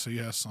states. Tennessee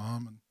has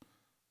some, and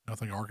I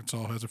think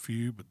Arkansas has a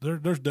few, but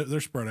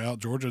they're spread out.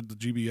 Georgia, the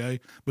GBA,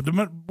 but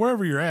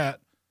wherever you're at,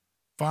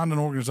 find an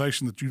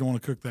organization that you don't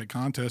want to cook that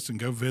contest and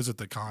go visit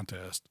the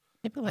contest.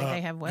 Typically,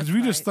 they have websites. Because if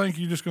you just think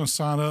you're just going to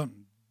sign up,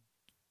 and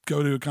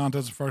go to a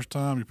contest the first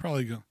time, you're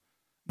probably not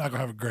going to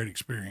have a great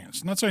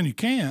experience. I'm not saying you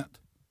can't,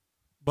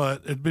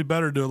 but it'd be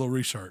better to do a little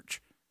research.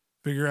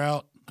 Figure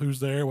out who's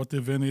there, what the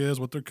event is,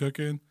 what they're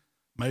cooking.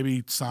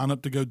 Maybe sign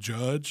up to go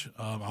judge.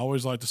 I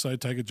always like to say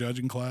take a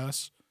judging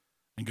class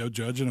and go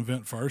judge an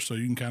event first so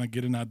you can kind of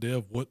get an idea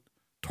of what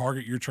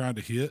target you're trying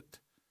to hit.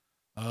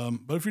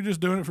 But if you're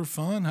just doing it for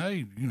fun,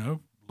 hey,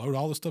 load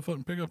all the stuff up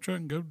in pickup truck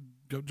and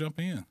go jump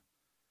in.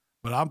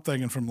 But I'm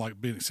thinking from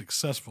like being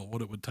successful,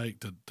 what it would take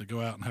to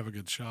go out and have a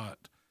good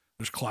shot.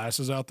 There's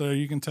classes out there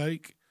you can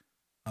take.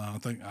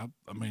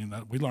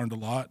 We learned a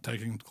lot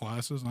taking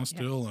classes, and I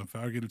still, if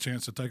I get a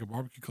chance to take a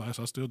barbecue class,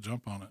 I still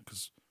jump on it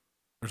because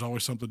there's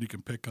always something you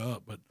can pick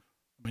up. But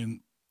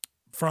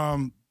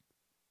from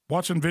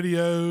watching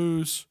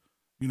videos,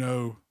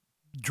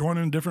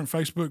 joining different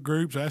Facebook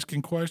groups,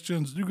 asking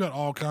questions, you've got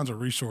all kinds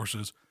of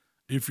resources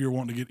if you're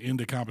wanting to get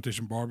into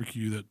competition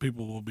barbecue that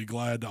people will be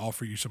glad to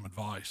offer you some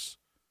advice.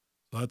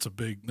 So that's a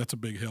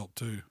big help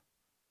too.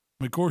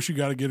 Of course, you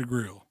got to get a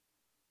grill.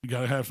 You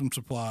got to have some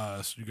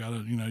supplies. You got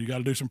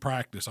to do some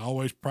practice.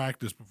 Always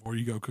practice before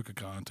you go cook a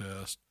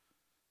contest.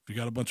 If you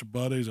got a bunch of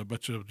buddies, I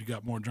bet you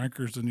got more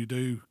drinkers than you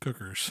do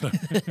cookers.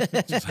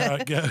 That's just how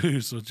it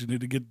goes. But you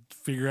need to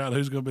figure out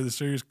who's going to be the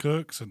serious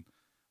cooks and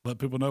let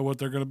people know what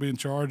they're going to be in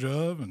charge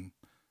of and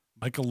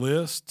make a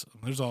list.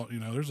 There's a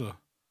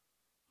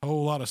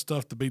whole lot of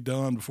stuff to be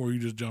done before you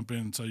just jump in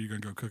and say you're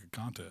going to go cook a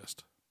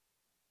contest.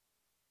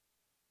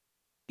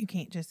 You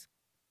can't just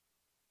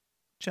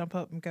jump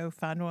up and go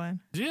find one.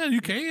 Yeah, you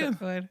can.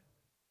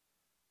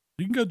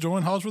 You can go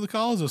join Hogs for the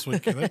Cause this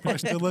weekend. They probably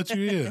still let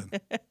you in.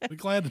 Be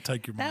glad to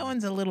take your money. That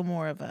one's a little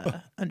more of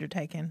a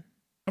undertaking.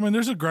 I mean,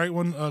 there's a great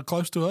one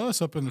close to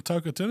us up in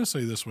Atoka,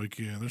 Tennessee this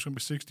weekend. There's going to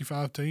be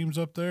 65 teams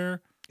up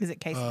there. Is it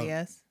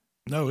KCBS?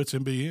 No, it's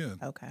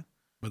MBN. Okay.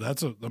 But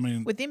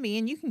with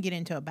MBN, you can get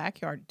into a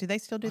backyard. Do they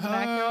still do the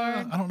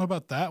backyard? I don't know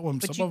about that one.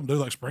 But Some of them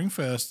do, like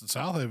Springfest.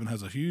 South Haven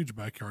has a huge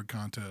backyard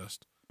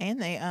contest.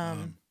 And they,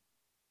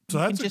 so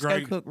you that's can just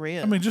great. go cook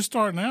ribs. I mean, just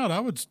starting out,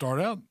 I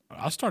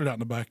started out in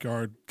the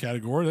backyard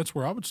category. That's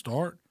where I would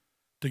start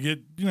to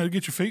get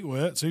your feet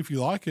wet, see if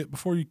you like it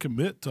before you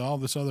commit to all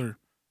this other,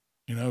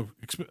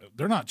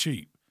 they're not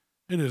cheap.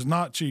 It is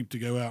not cheap to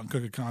go out and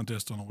cook a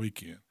contest on a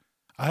weekend.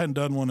 I hadn't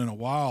done one in a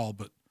while,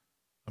 but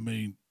I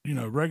mean,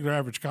 regular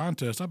average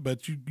contest, I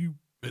bet you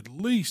at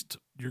least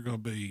you're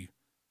going to be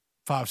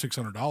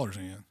 $500-$600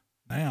 in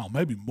now,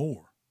 maybe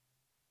more.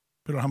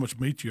 Depending on how much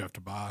meat you have to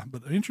buy,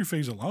 but the entry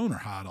fees alone are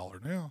high dollar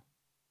now.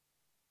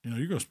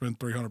 You're going to spend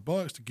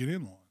 $300 to get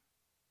in one,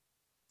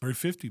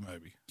 $350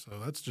 maybe. So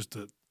that's just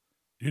you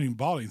didn't even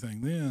bought anything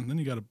then. Then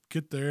you got to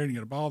get there and you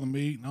got to buy all the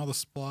meat and all the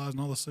supplies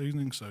and all the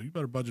seasoning. So you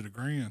better budget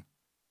 $1,000.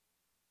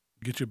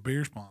 Get you a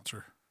beer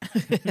sponsor.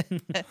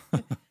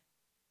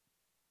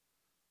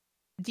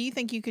 Do you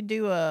think you could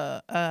do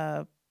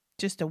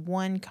just a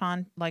rib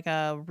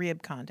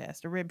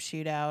contest, a rib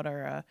shootout,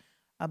 or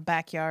a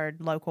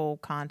backyard local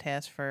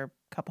contest for a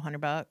couple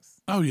 $100?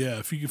 Oh yeah,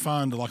 if you can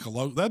find like a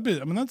local,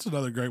 that's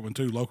another great one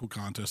too. Local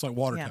contest like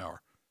Water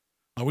Tower.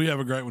 We have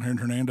a great one here in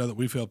Hernando that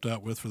we've helped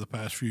out with for the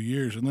past few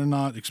years, and they're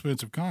not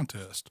expensive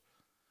contests.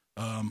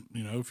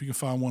 If you can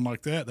find one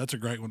like that, that's a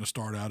great one to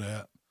start out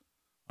at.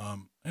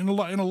 And a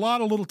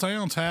lot of little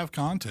towns have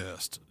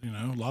contests.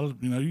 A lot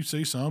of you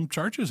see some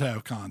churches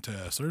have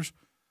contests. There's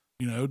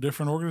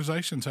different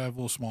organizations have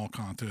little small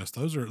contests.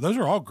 Those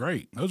are all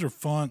great. Those are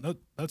fun.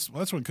 That's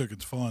when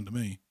cooking's fun to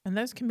me. And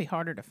those can be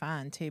harder to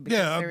find too.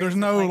 Because there's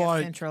no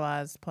a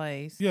centralized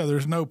place. Yeah,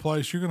 there's no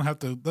place. You're gonna have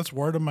to. That's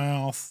word of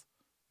mouth.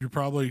 You're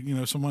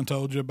probably someone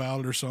told you about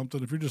it or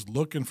something. If you're just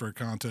looking for a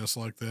contest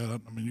like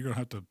that, you're gonna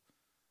have to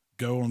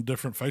go on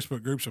different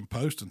Facebook groups and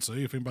post and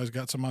see if anybody's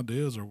got some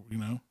ideas or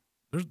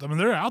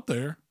they're out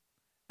there.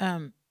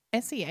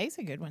 SCA's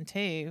a good one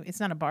too. It's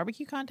not a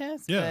barbecue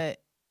contest,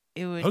 but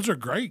those are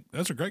great.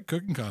 That's a great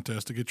cooking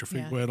contest to get your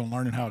feet wet on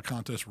learning how a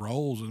contest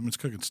rolls. It's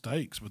cooking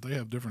steaks, but they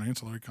have different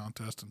ancillary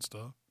contests and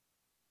stuff.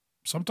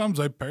 Sometimes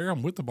they pair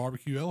them with the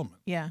barbecue element.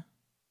 Yeah.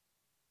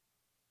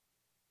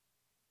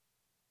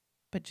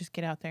 But just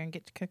get out there and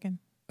get to cooking.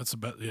 That's the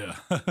best. Yeah.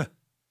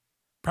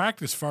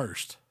 Practice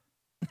first.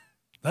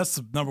 That's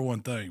the number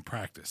one thing.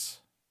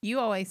 Practice. You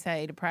always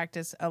say to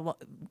practice,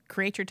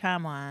 create your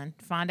timeline,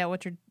 find out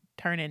what your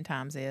turn-in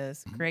times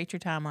is, create your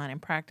timeline,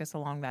 and practice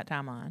along that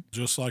timeline.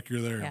 Just like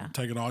you're there. Yeah.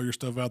 Taking all your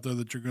stuff out there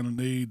that you're going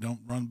to need. Don't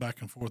run back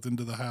and forth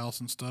into the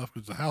house and stuff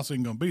because the house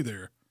ain't going to be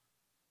there.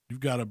 You've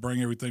got to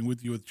bring everything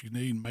with you that you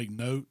need and make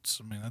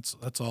notes.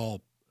 That's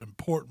all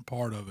important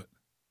part of it.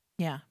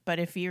 Yeah, but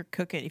if you're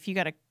cooking, if you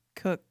got to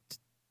cook,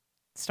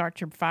 start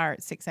your fire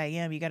at 6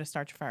 a.m., you got to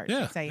start your fire at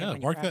 6 a.m.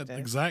 Yeah, work that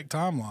exact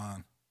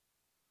timeline.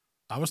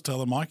 I was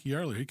telling Mikey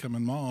earlier, he come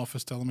in my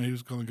office telling me he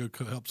was going to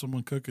go help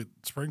someone cook at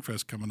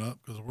Springfest coming up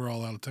because we're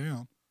all out of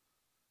town.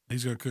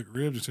 He's going to cook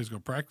ribs and he's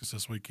going to practice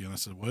this weekend. I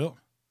said, well,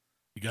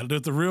 you got to do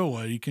it the real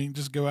way. You can't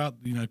just go out,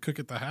 cook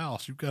at the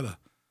house. You've got to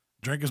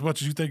drink as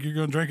much as you think you're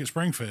going to drink at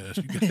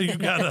Springfest. You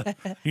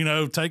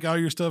got to, take all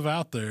your stuff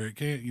out there. It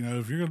can't,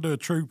 if you're going to do a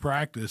true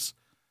practice,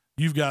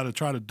 you've got to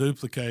try to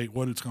duplicate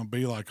what it's going to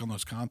be like on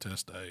those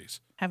contest days.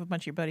 Have a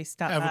bunch of your buddies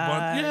stop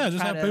by.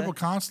 Just have people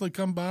constantly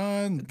come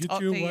by and get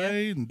you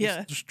away and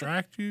just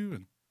distract you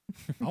and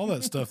all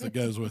that stuff that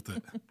goes with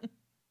it.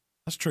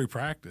 That's true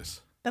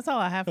practice. That's all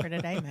I have for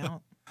today,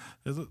 Mount.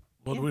 Is it?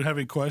 Well, do we have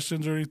any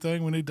questions or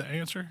anything we need to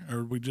answer,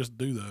 or we just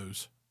do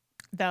those?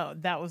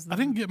 That was the I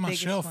didn't get my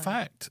shell one.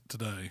 fact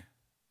today.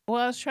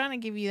 Well, I was trying to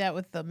give you that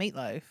with the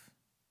meatloaf.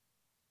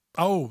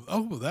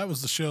 Oh, that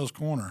was the shell's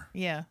corner.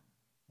 Yeah.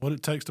 What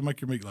it takes to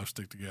make your meatloaf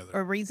stick together.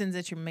 Or reasons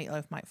that your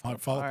meatloaf might fall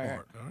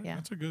apart. All right. Yeah.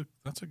 That's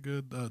a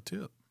good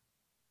tip.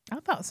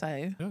 I thought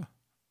so. Yeah.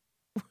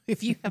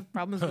 If you have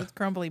problems with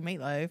crumbly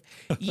meatloaf,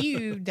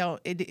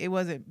 it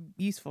wasn't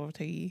useful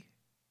to you.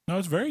 No,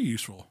 it's very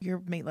useful. Your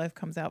meatloaf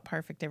comes out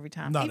perfect every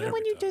time. Not Even every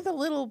when you time. do the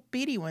little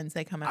bitty ones,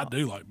 they come out. I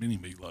do like mini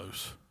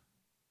meatloaves.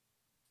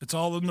 It's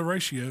all in the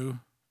ratio. You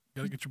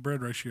got to get your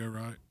bread ratio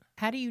right.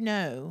 How do you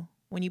know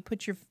when you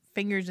put your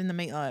fingers in the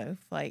meatloaf?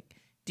 Like,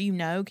 do you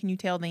know? Can you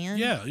tell then?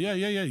 Yeah.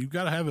 You've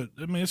got to have it.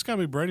 It's got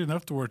to be bready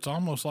enough to where it's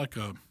almost like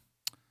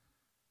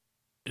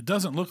it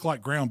doesn't look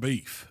like ground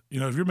beef.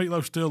 If your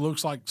meatloaf still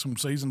looks like some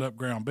seasoned up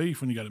ground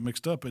beef when you got it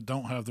mixed up, it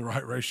don't have the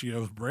right ratio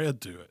of bread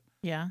to it.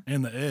 Yeah.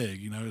 And the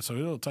egg, so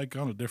it'll take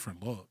on a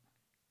different look.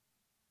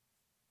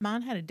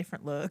 Mine had a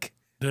different look.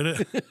 Did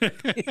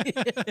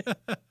it?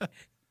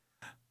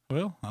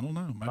 Well, I don't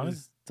know. Maybe Mine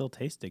still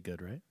tasted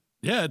good, right?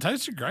 Yeah, it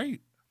tasted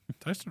great.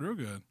 Tasted real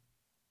good.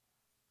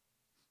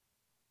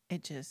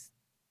 It just,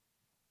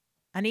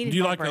 I needed Do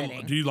you more like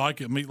breading. Do you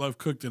like it meatloaf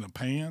cooked in a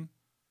pan,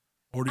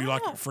 Or do you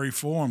like it free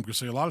form? Because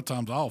see, a lot of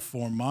times I'll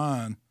form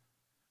mine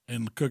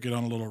and cook it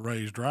on a little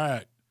raised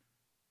rack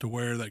to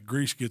where that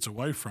grease gets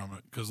away from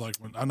it. Because like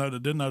when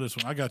did notice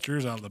when I got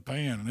yours out of the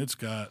pan and it's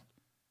got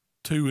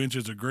 2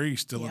 inches of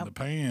grease still in the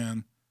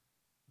pan,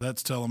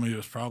 that's telling me it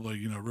was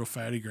probably real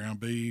fatty ground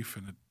beef,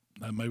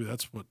 and maybe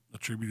that's what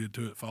attributed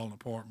to it falling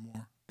apart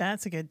more.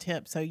 That's a good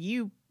tip. So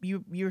you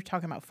were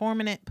talking about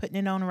forming it, putting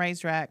it on a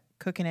raised rack,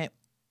 cooking it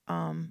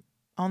on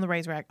the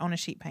raised rack on a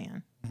sheet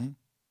pan. Mm-hmm.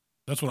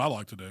 That's what I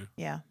like to do.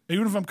 Yeah.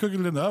 Even if I'm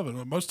cooking it in the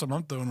oven, most of the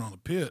time I'm throwing it on the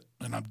pit,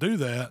 and I do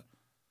that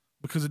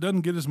because it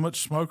doesn't get as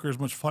much smoke or as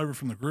much flavor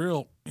from the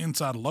grill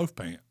inside a loaf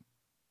pan.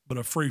 But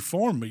a free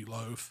form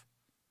meatloaf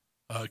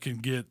can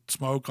get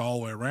smoke all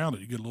the way around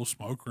it. You get a little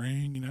smoke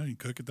ring, you can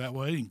cook it that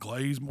way. You can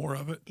glaze more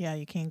of it. Yeah,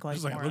 you can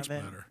glaze more of it. It looks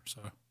better. So.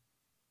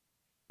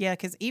 Yeah,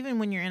 because even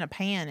when you're in a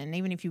pan, and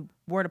even if you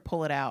were to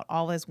pull it out,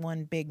 all as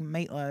one big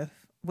meatloaf,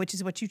 which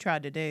is what you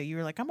tried to do. You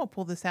were like, I'm going to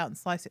pull this out and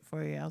slice it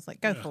for you. I was like,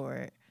 go for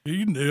it.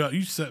 You knew.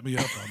 You set me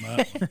up on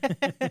that one.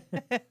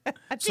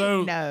 I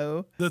didn't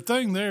know. The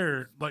thing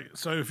there,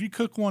 so if you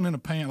cook one in a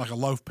pan, like a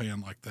loaf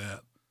pan like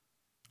that,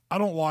 I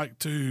don't like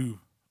to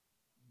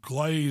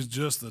glaze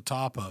just the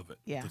top of it.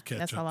 Yeah, the ketchup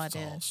that's all I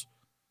sauce.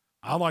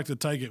 I like to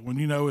take it when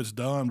it's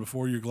done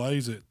before you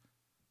glaze it,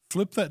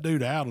 flip that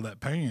dude out of that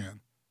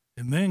pan,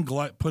 and then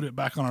put it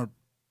back on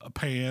a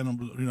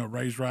pan,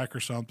 raised rack or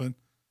something,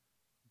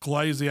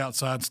 glaze the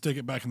outside, stick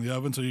it back in the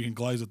oven so you can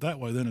glaze it that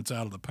way, then it's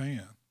out of the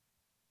pan.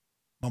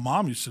 My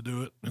mom used to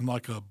do it in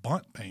like a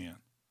bundt pan.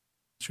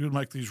 She would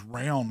make these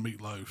round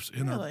meatloafs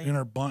in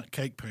her bundt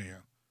cake pan,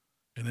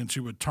 and then she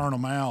would turn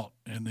them out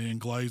and then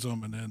glaze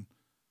them, and then,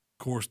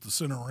 of course, the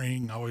center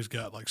ring always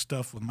got like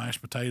stuffed with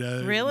mashed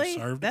potatoes. Really?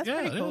 That's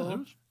pretty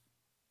cool.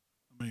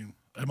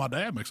 And my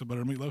dad makes a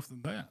better meatloaf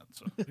than that.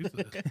 So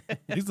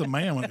he's the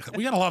man.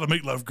 We had a lot of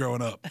meatloaf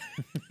growing up.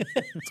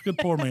 It's a good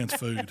poor man's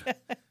food.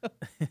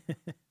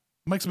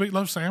 Makes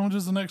meatloaf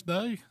sandwiches the next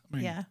day.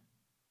 Yeah.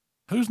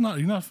 Who's not?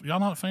 Y'all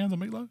not fans of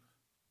meatloaf?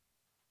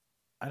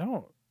 I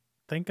don't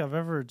think I've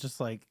ever just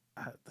I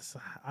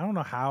don't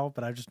know how,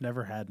 but I've just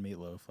never had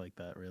meatloaf like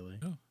that. Really.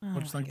 Yeah.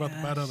 What do you think about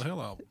the Bad Out of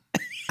Hell album?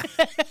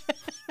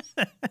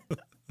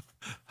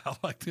 I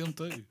liked him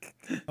too.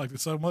 I liked it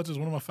so much. It's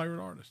one of my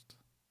favorite artists.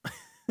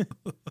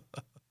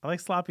 I like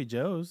Sloppy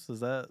Joe's.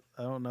 I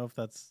don't know if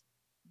that's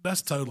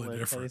totally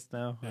different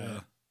now.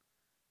 Yeah.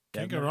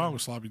 Can't go wrong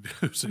with Sloppy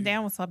Joe's. I'm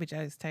down with Sloppy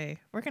Joe's too.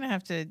 We're gonna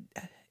have to.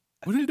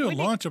 We need to do a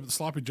lunch up at the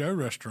Sloppy Joe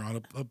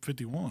restaurant up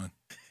 51.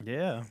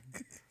 Yeah.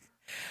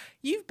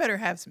 You better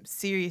have some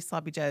serious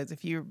Sloppy Joe's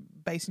if you're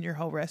basing your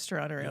whole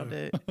restaurant around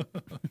it.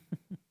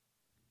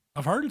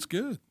 I've heard it's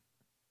good.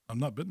 I've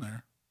not been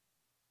there.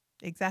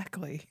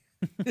 Exactly.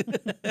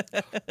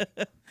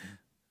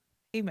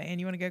 Hey man,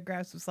 you want to go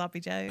grab some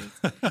Sloppy Joe's?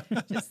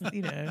 Just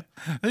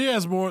They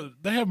have more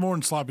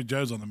than Sloppy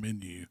Joe's on the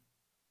menu.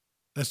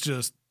 I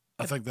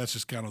think that's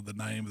just kind of the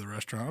name of the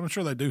restaurant. I'm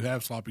sure they do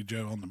have Sloppy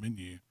Joe on the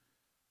menu,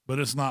 but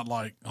it's not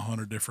like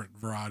 100 different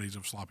varieties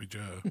of Sloppy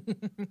Joe,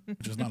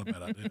 which is not a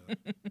bad idea.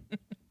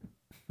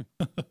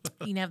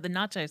 You can have the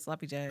nacho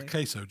Sloppy Joe, The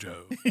queso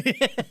Joe,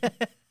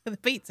 the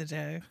pizza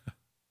Joe.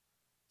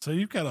 So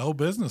you've got a whole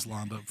business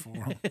lined up for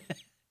them,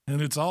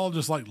 and it's all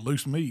just like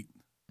loose meat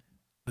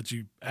that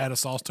you add a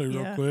sauce to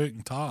real quick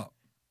and top.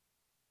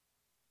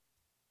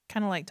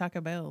 Kind of like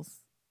Taco Bell's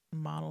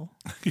model.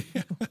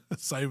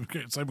 Same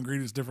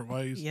ingredients, different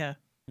ways. Yeah.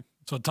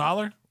 So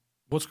Tyler,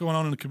 what's going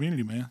on in the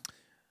community, man?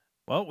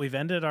 Well, we've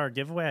ended our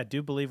giveaway. I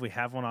do believe we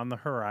have one on the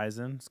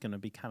horizon. It's going to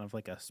be kind of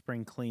like a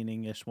spring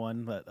cleaning-ish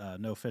one, but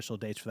no official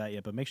dates for that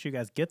yet. But make sure you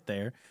guys get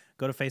there.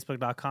 Go to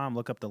Facebook.com,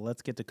 look up the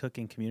Let's Get to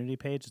Cooking community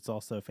page. It's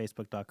also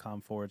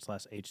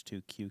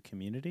Facebook.com/H2Q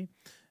community.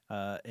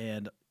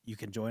 And you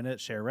can join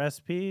it, share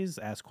recipes,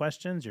 ask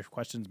questions. Your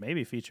questions may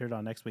be featured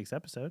on next week's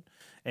episode.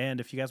 And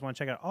if you guys want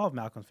to check out all of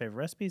Malcolm's favorite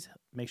recipes,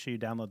 make sure you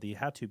download the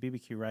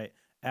HowToBBQRight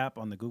app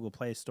on the Google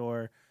Play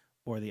Store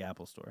or the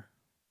Apple Store.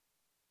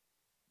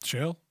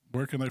 Shell,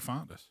 where can they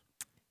find us?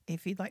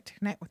 If you'd like to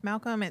connect with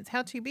Malcolm, it's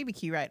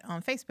HowToBBQRight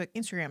on Facebook,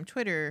 Instagram,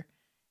 Twitter,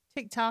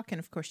 TikTok, and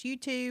of course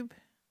YouTube.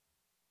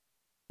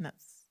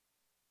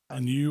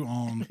 And you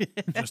on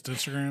just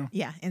Instagram?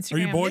 Yeah, Instagram. Are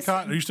you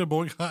boycotting? Are you still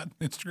boycotting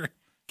Instagram?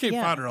 Can't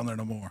find her on there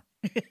no more.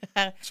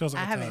 I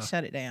haven't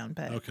shut it down,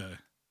 but okay.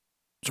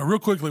 So real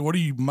quickly, what are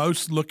you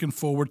most looking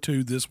forward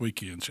to this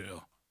weekend,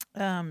 Shell?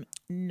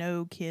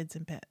 No kids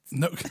and pets.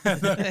 No.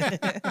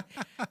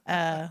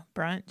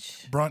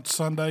 Brunch. Brunch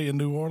Sunday in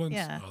New Orleans?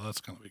 Yeah. Oh,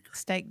 that's going to be great.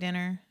 Steak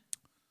dinner.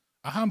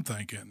 I'm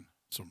thinking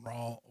some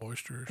raw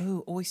oysters.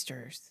 Ooh,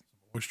 oysters.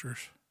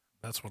 Oysters.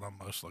 That's what I'm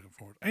most looking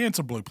forward to. And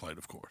some Blue Plate,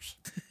 of course.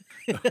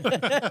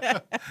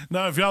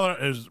 No, if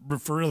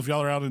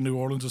y'all are out in New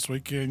Orleans this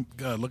weekend,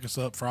 look us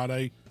up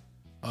Friday.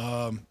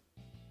 We'll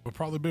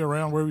probably be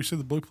around where we see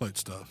the Blue Plate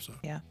stuff. So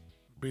yeah,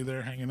 be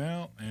there hanging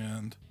out,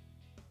 and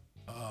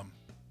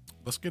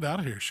let's get out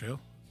of here,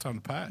 Shell. Time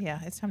to pack. Yeah,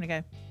 it's time to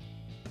go.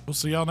 We'll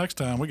see y'all next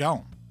time. We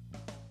gone.